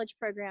college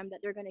program that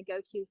they're going to go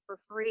to for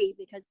free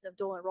because of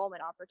dual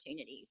enrollment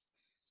opportunities.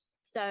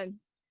 So,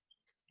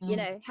 you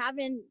know,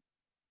 having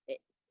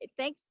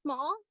think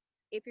small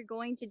if you're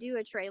going to do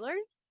a trailer,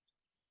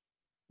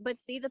 but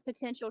see the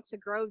potential to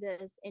grow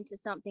this into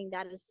something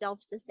that is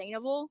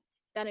self-sustainable,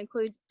 that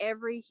includes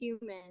every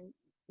human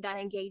that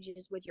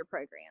engages with your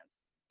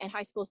programs. And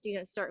high school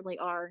students certainly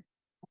are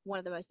one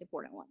of the most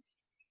important ones.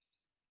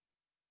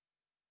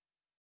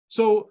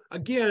 So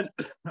again,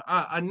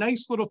 a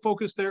nice little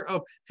focus there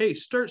of, hey,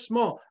 start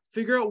small,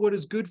 figure out what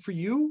is good for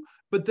you,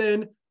 but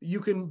then you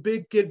can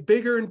get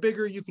bigger and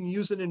bigger. You can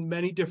use it in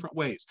many different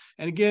ways.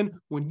 And again,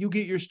 when you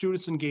get your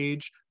students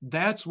engaged,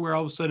 that's where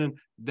all of a sudden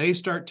they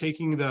start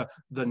taking the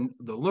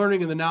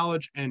learning and the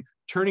knowledge and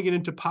turning it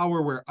into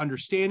power, where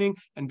understanding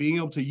and being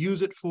able to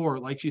use it for,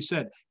 like you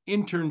said,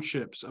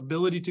 internships,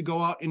 ability to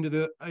go out into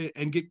the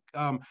and get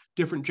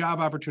different job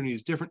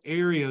opportunities, different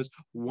areas.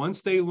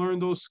 Once they learn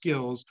those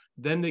skills,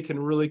 then they can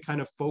really kind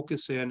of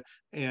focus in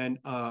and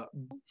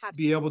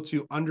be able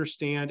to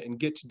understand and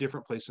get to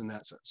different places in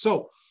that sense.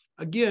 So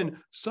again,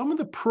 some of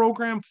the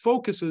program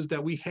focuses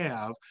that we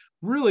have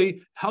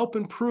really help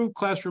improve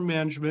classroom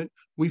management.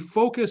 We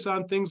focus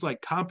on things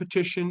like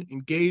competition,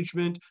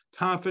 engagement,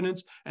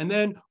 confidence, and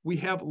then we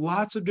have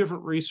lots of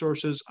different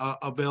resources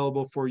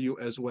available for you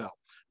as well.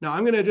 Now,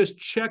 I'm going to just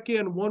check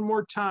in one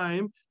more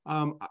time.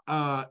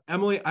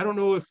 Emily, I don't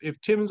know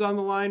if Tim's on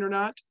the line or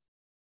not.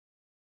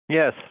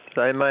 Yes,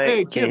 I might.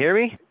 Hey, Can you hear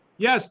me?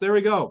 Yes, there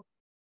we go.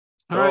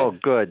 All oh,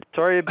 right. Good.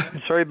 Sorry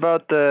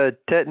about the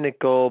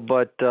technical,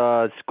 but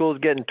school's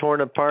getting torn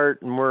apart,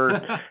 and we're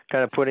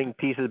kind of putting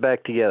pieces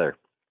back together.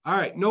 All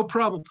right, no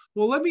problem.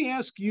 Well, let me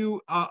ask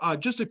you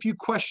just a few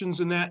questions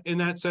in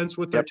that sense.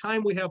 With the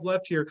time we have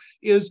left here,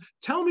 is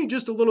tell me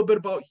just a little bit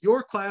about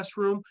your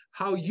classroom,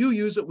 how you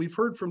use it. We've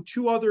heard from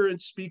 2 other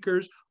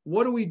speakers.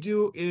 What do we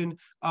do in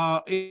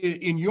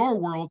your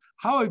world?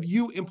 How have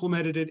you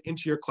implemented it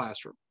into your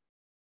classroom?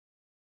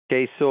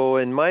 Okay, so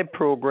in my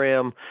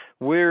program,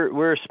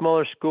 we're a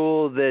smaller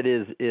school that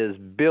is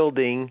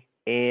building,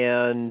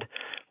 and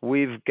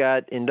we've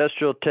got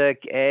industrial tech,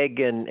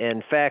 ag, and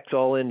FACS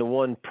all into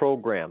one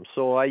program.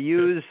 So I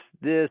use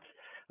this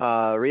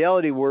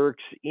RealityWorks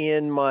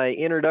in my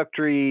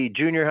introductory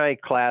junior high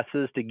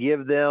classes to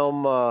give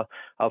them a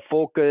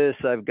focus.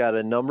 I've got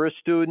a number of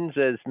students,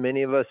 as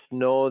many of us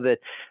know, that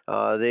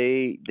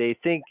they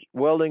think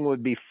welding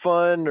would be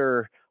fun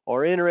or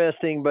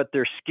interesting, but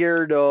they're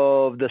scared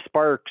of the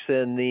sparks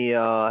and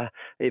the,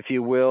 if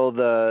you will,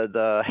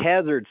 the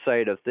hazard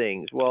side of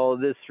things. Well,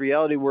 this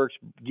RealityWorks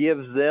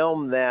gives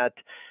them that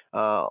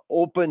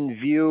open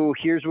view.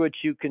 Here's what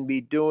you can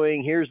be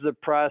doing. Here's the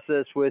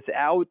process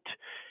without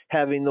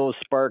having those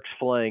sparks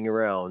flying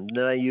around. And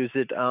then I use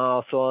it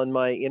also on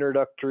my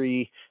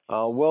introductory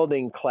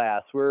welding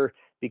class, where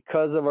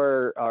because of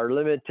our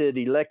limited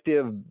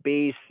elective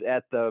base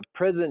at the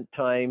present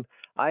time,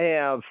 I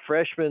have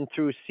freshmen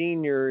through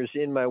seniors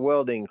in my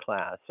welding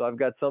class. So I've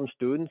got some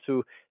students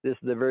who this is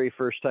the very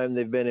first time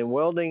they've been in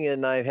welding,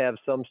 and I have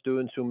some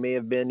students who may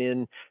have been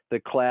in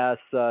the class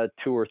 2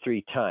 or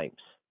 3 times.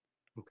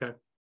 Okay.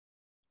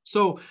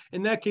 So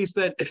in that case,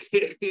 that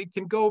it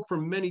can go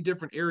from many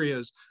different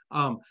areas,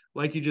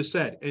 like you just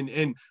said.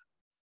 And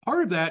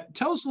part of that,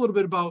 tell us a little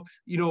bit about,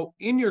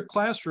 in your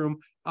classroom,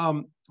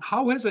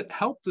 how has it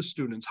helped the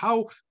students?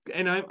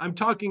 And I'm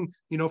talking,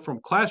 from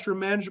classroom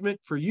management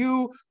for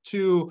you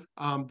to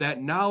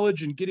that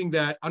knowledge and getting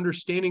that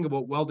understanding of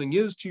what welding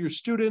is to your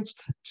students,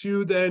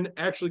 to then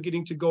actually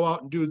getting to go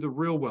out and do the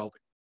real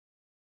welding.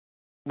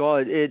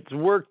 Well, it's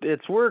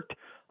worked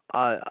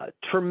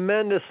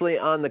tremendously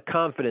on the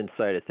confidence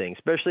side of things,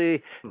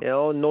 especially,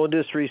 no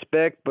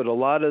disrespect, but a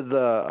lot of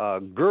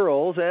the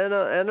girls and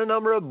a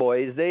number of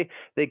boys, they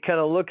kind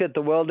of look at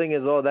the welding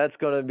as, oh, that's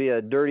going to be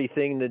a dirty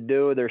thing to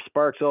do. There's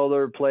sparks all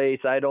over the place.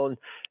 I don't,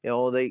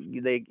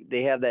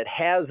 they have that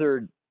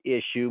hazard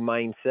issue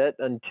mindset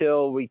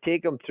until we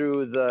take them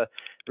through the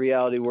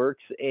Reality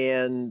Works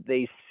and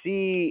they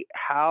see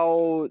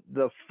how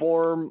the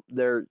form,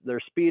 their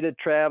speed of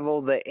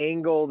travel, the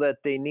angle that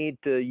they need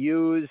to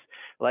use,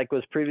 like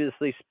was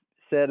previously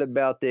said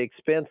about the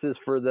expenses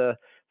for the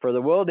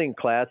welding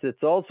class.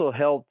 It's also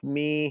helped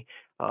me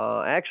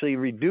actually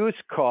reduce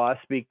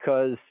costs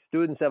because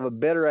students have a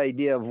better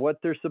idea of what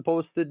they're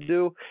supposed to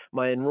do.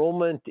 My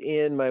enrollment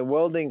in my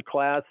welding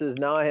classes,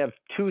 now I have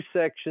 2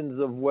 sections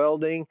of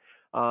welding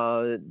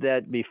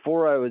that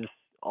before I was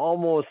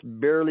almost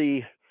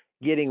barely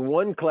getting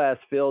 1 class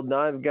filled.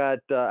 Now I've got,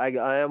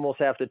 I almost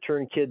have to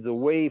turn kids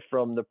away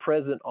from the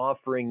present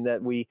offering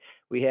that we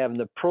have in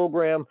the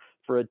program.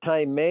 For a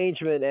time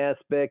management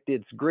aspect,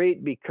 it's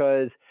great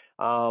because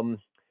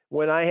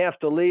when I have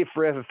to leave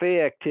for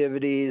FFA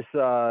activities,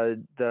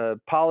 the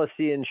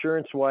policy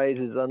insurance-wise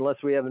is unless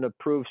we have an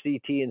approved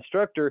CT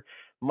instructor,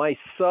 my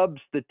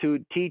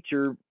substitute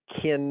teacher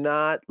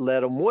cannot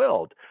let them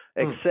weld,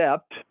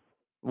 except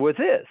with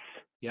this.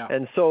 Yeah.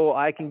 And so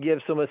I can give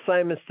some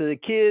assignments to the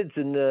kids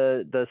and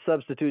the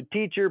substitute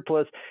teacher.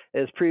 Plus,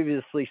 as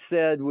previously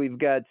said, we've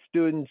got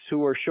students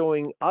who are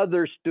showing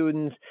other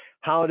students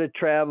how to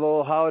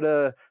travel,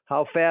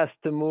 how fast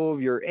to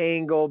move, your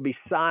angle,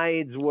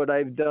 besides what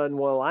I've done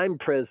while I'm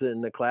present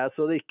in the class.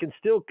 So they can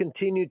still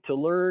continue to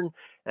learn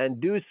and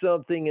do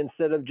something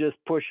instead of just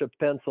push a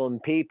pencil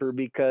and paper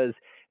because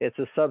it's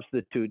a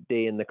substitute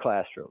day in the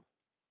classroom.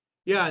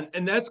 Yeah,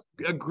 and that's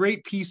a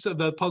great piece of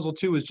the puzzle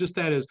too, is just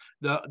that is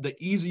the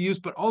easy use,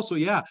 but also,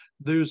 yeah,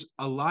 there's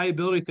a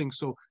liability thing.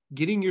 So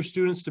getting your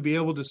students to be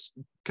able to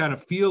kind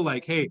of feel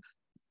like, hey,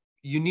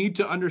 you need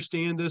to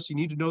understand this, you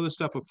need to know this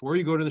stuff before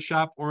you go to the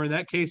shop, or in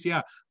that case,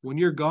 yeah, when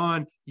you're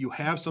gone, you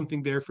have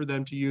something there for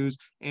them to use,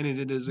 and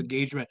it is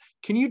engagement.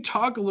 Can you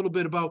talk a little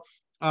bit about,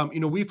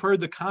 we've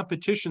heard the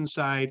competition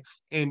side,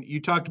 and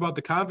you talked about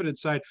the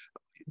confidence side.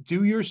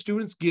 Do your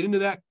students get into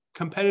that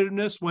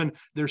competitiveness when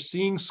they're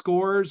seeing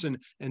scores and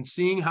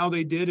seeing how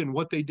they did and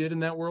what they did in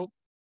that world?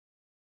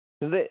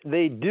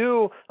 They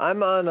do.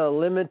 I'm on a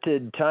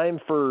limited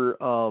time for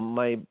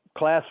my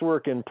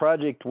classwork and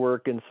project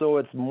work, and so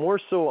it's more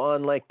so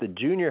on like the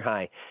junior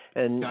high.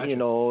 And Gotcha.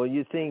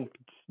 you think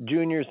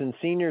juniors and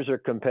seniors are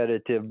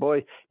competitive.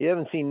 Boy, you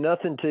haven't seen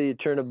nothing till you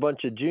turn a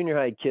bunch of junior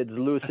high kids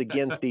loose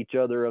against each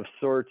other of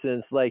sorts. And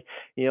it's like,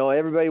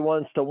 everybody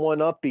wants to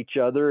one up each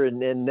other. And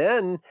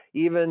then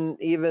even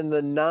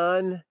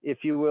the if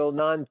you will,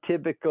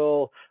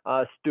 non-typical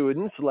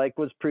students, like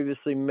was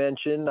previously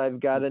mentioned, I've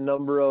got a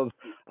number of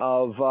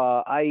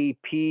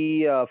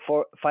IEP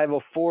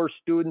 504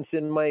 students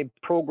in my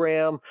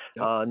program,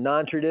 yep.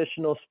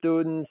 Non-traditional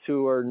students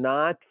who are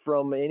not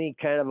from any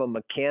kind of a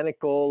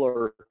mechanical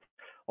or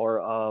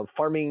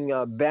farming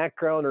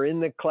background or in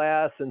the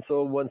class. And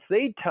so once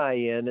they tie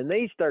in and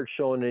they start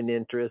showing an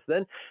interest,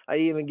 then I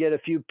even get a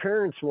few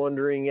parents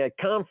wondering at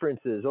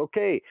conferences,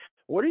 okay,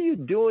 what are you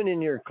doing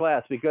in your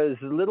class? Because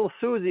little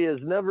Susie has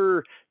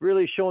never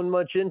really shown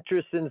much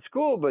interest in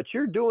school, but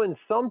you're doing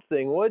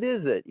something. What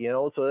is it?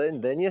 So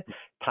then you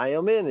tie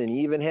them in and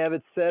you even have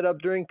it set up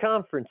during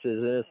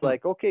conferences. And it's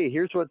like, okay,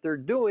 here's what they're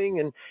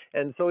doing.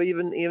 And so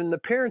even the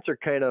parents are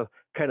kind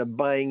of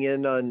buying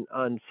in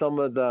on some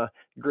of the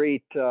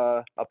great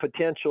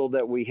potential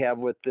that we have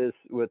with this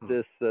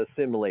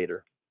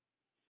simulator.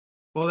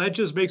 Well, that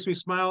just makes me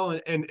smile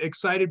and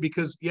excited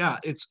because, yeah,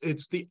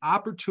 it's the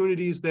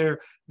opportunities there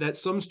that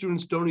some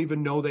students don't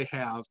even know they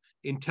have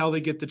until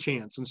they get the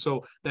chance. And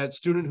so that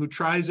student who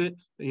tries it,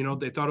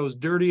 they thought it was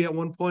dirty at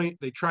one point.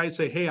 They try to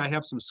say, hey, I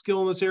have some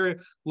skill in this area.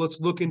 Let's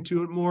look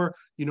into it more.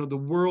 The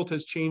world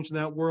has changed in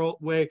that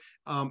way.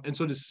 And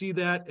so to see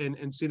that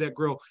and see that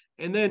grow.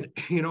 And then,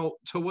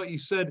 to what you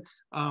said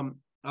kind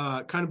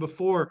of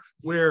before,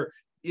 where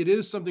it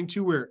is something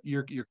too where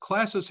your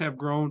classes have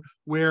grown,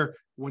 where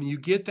when you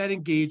get that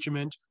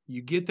engagement,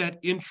 you get that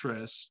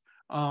interest,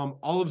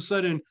 all of a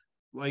sudden,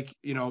 like,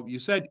 you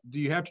said, do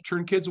you have to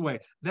turn kids away?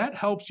 That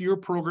helps your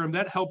program.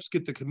 That helps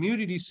get the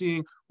community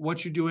seeing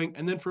what you're doing.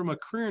 And then from a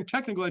career and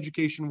technical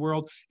education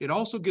world, it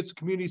also gets the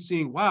community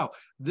seeing, wow,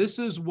 this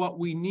is what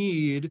we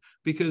need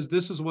because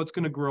this is what's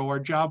going to grow our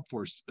job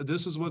force.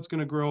 This is what's going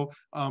to grow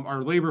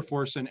our labor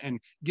force and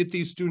get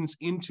these students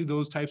into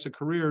those types of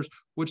careers,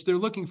 which they're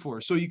looking for.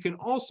 So you can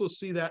also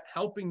see that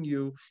helping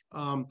you,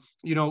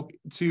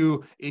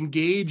 to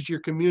engage your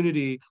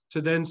community to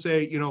then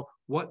say,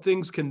 what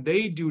things can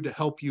they do to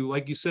help you?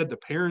 Like you said, the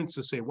parents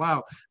to say,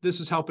 wow,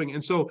 this is helping.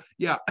 And so,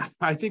 yeah,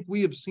 I think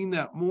we have seen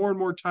that more and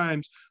more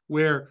times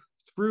where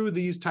through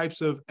these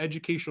types of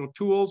educational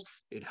tools,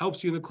 it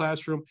helps you in the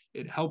classroom.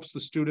 It helps the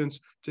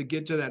students to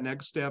get to that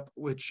next step,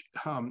 which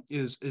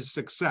is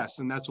success.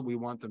 And that's what we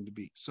want them to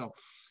be. So,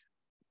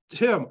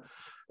 Tim,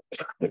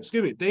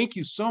 excuse me, thank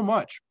you so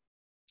much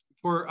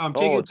for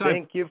taking the time.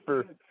 Thank you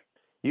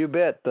you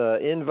bet. The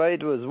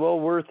invite was well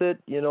worth it.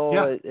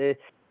 Yeah.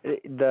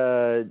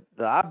 The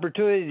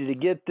opportunity to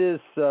get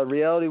this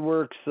Reality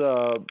Works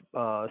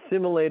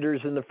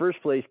simulators in the first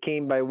place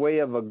came by way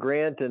of a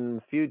grant and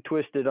a few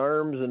twisted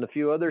arms and a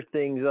few other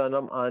things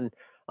on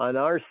on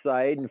our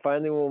side. And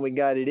finally, when we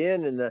got it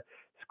in, and the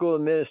school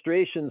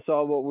administration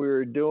saw what we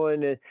were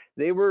doing, and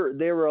they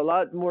were a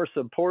lot more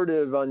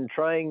supportive on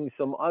trying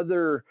some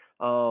other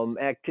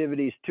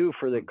activities too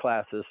for the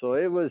classes. So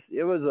it was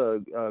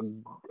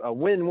a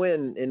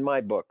win-win in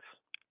my books.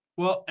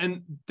 Well,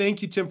 and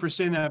thank you, Tim, for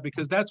saying that,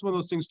 because that's one of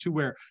those things too,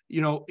 where,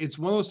 you know, it's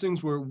one of those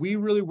things where we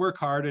really work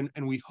hard,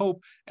 and we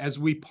hope as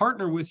we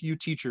partner with you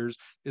teachers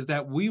is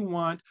that we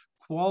want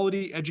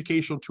quality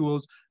educational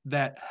tools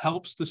that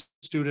helps the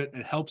student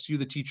and helps you,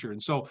 the teacher.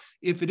 And so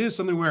if it is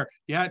something where,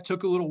 yeah, it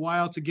took a little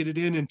while to get it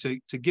in and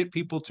to get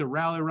people to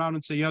rally around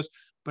and say yes,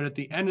 but at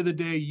the end of the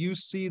day, you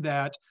see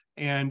that,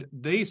 and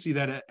they see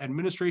that,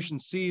 administration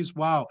sees,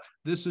 wow,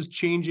 this is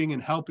changing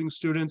and helping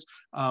students,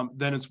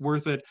 then it's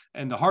worth it,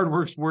 and the hard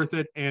work's worth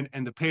it, and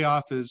the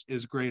payoff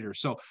is greater.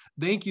 So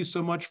thank you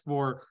so much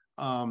for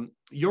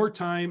your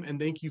time, and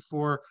thank you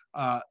for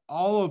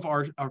all of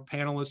our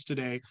panelists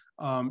today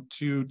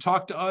to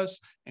talk to us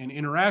and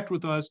interact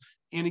with us.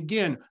 And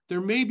again,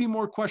 there may be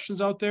more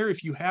questions out there.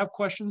 If you have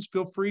questions,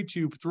 feel free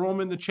to throw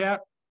them in the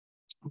chat.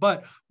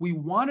 But we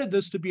wanted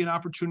this to be an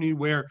opportunity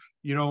where,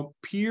 you know,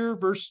 peer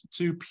versus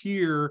to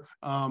peer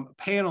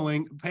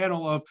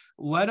panel of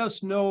let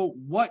us know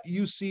what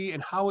you see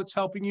and how it's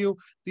helping you.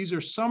 These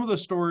are some of the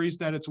stories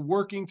that it's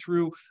working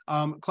through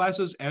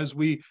classes as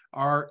we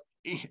are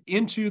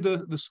into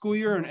the school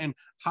year, and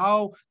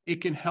how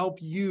it can help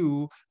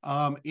you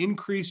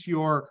increase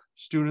your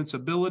students'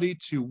 ability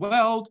to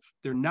weld,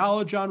 their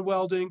knowledge on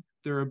welding,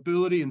 their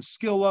ability and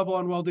skill level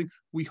on welding.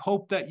 We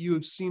hope that you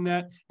have seen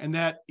that, and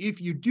that if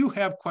you do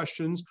have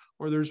questions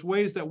or there's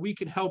ways that we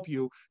can help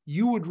you,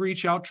 you would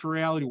reach out to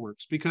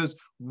RealityWorks, because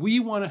we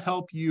want to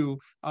help you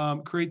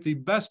create the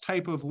best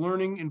type of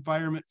learning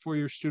environment for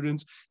your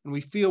students. And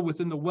we feel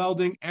within the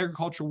welding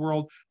agriculture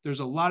world, there's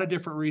a lot of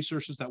different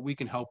resources that we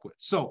can help with.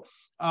 So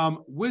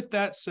with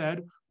that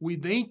said, we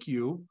thank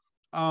you.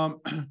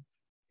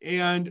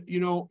 And,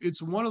 you know,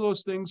 it's one of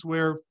those things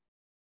where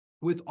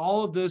with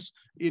all of this,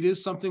 it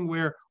is something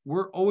where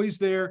we're always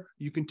there.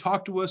 You can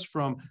talk to us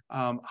from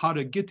how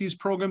to get these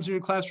programs in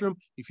your classroom.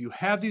 If you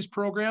have these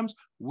programs,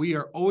 we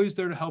are always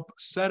there to help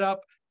set up,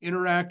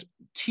 interact,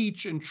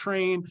 teach, and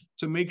train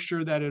to make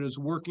sure that it is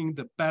working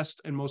the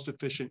best and most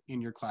efficient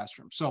in your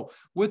classroom. So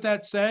with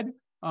that said,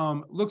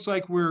 looks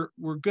like we're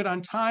good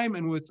on time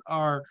and with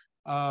our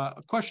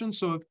questions.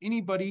 So if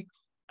anybody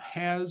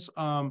has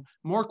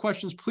more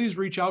questions, please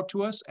reach out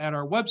to us at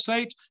our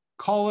website,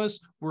 call us.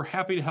 We're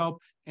happy to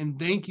help. And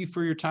thank you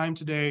for your time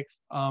today.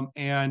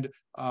 And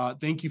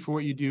thank you for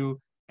what you do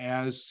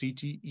as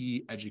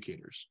CTE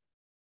educators.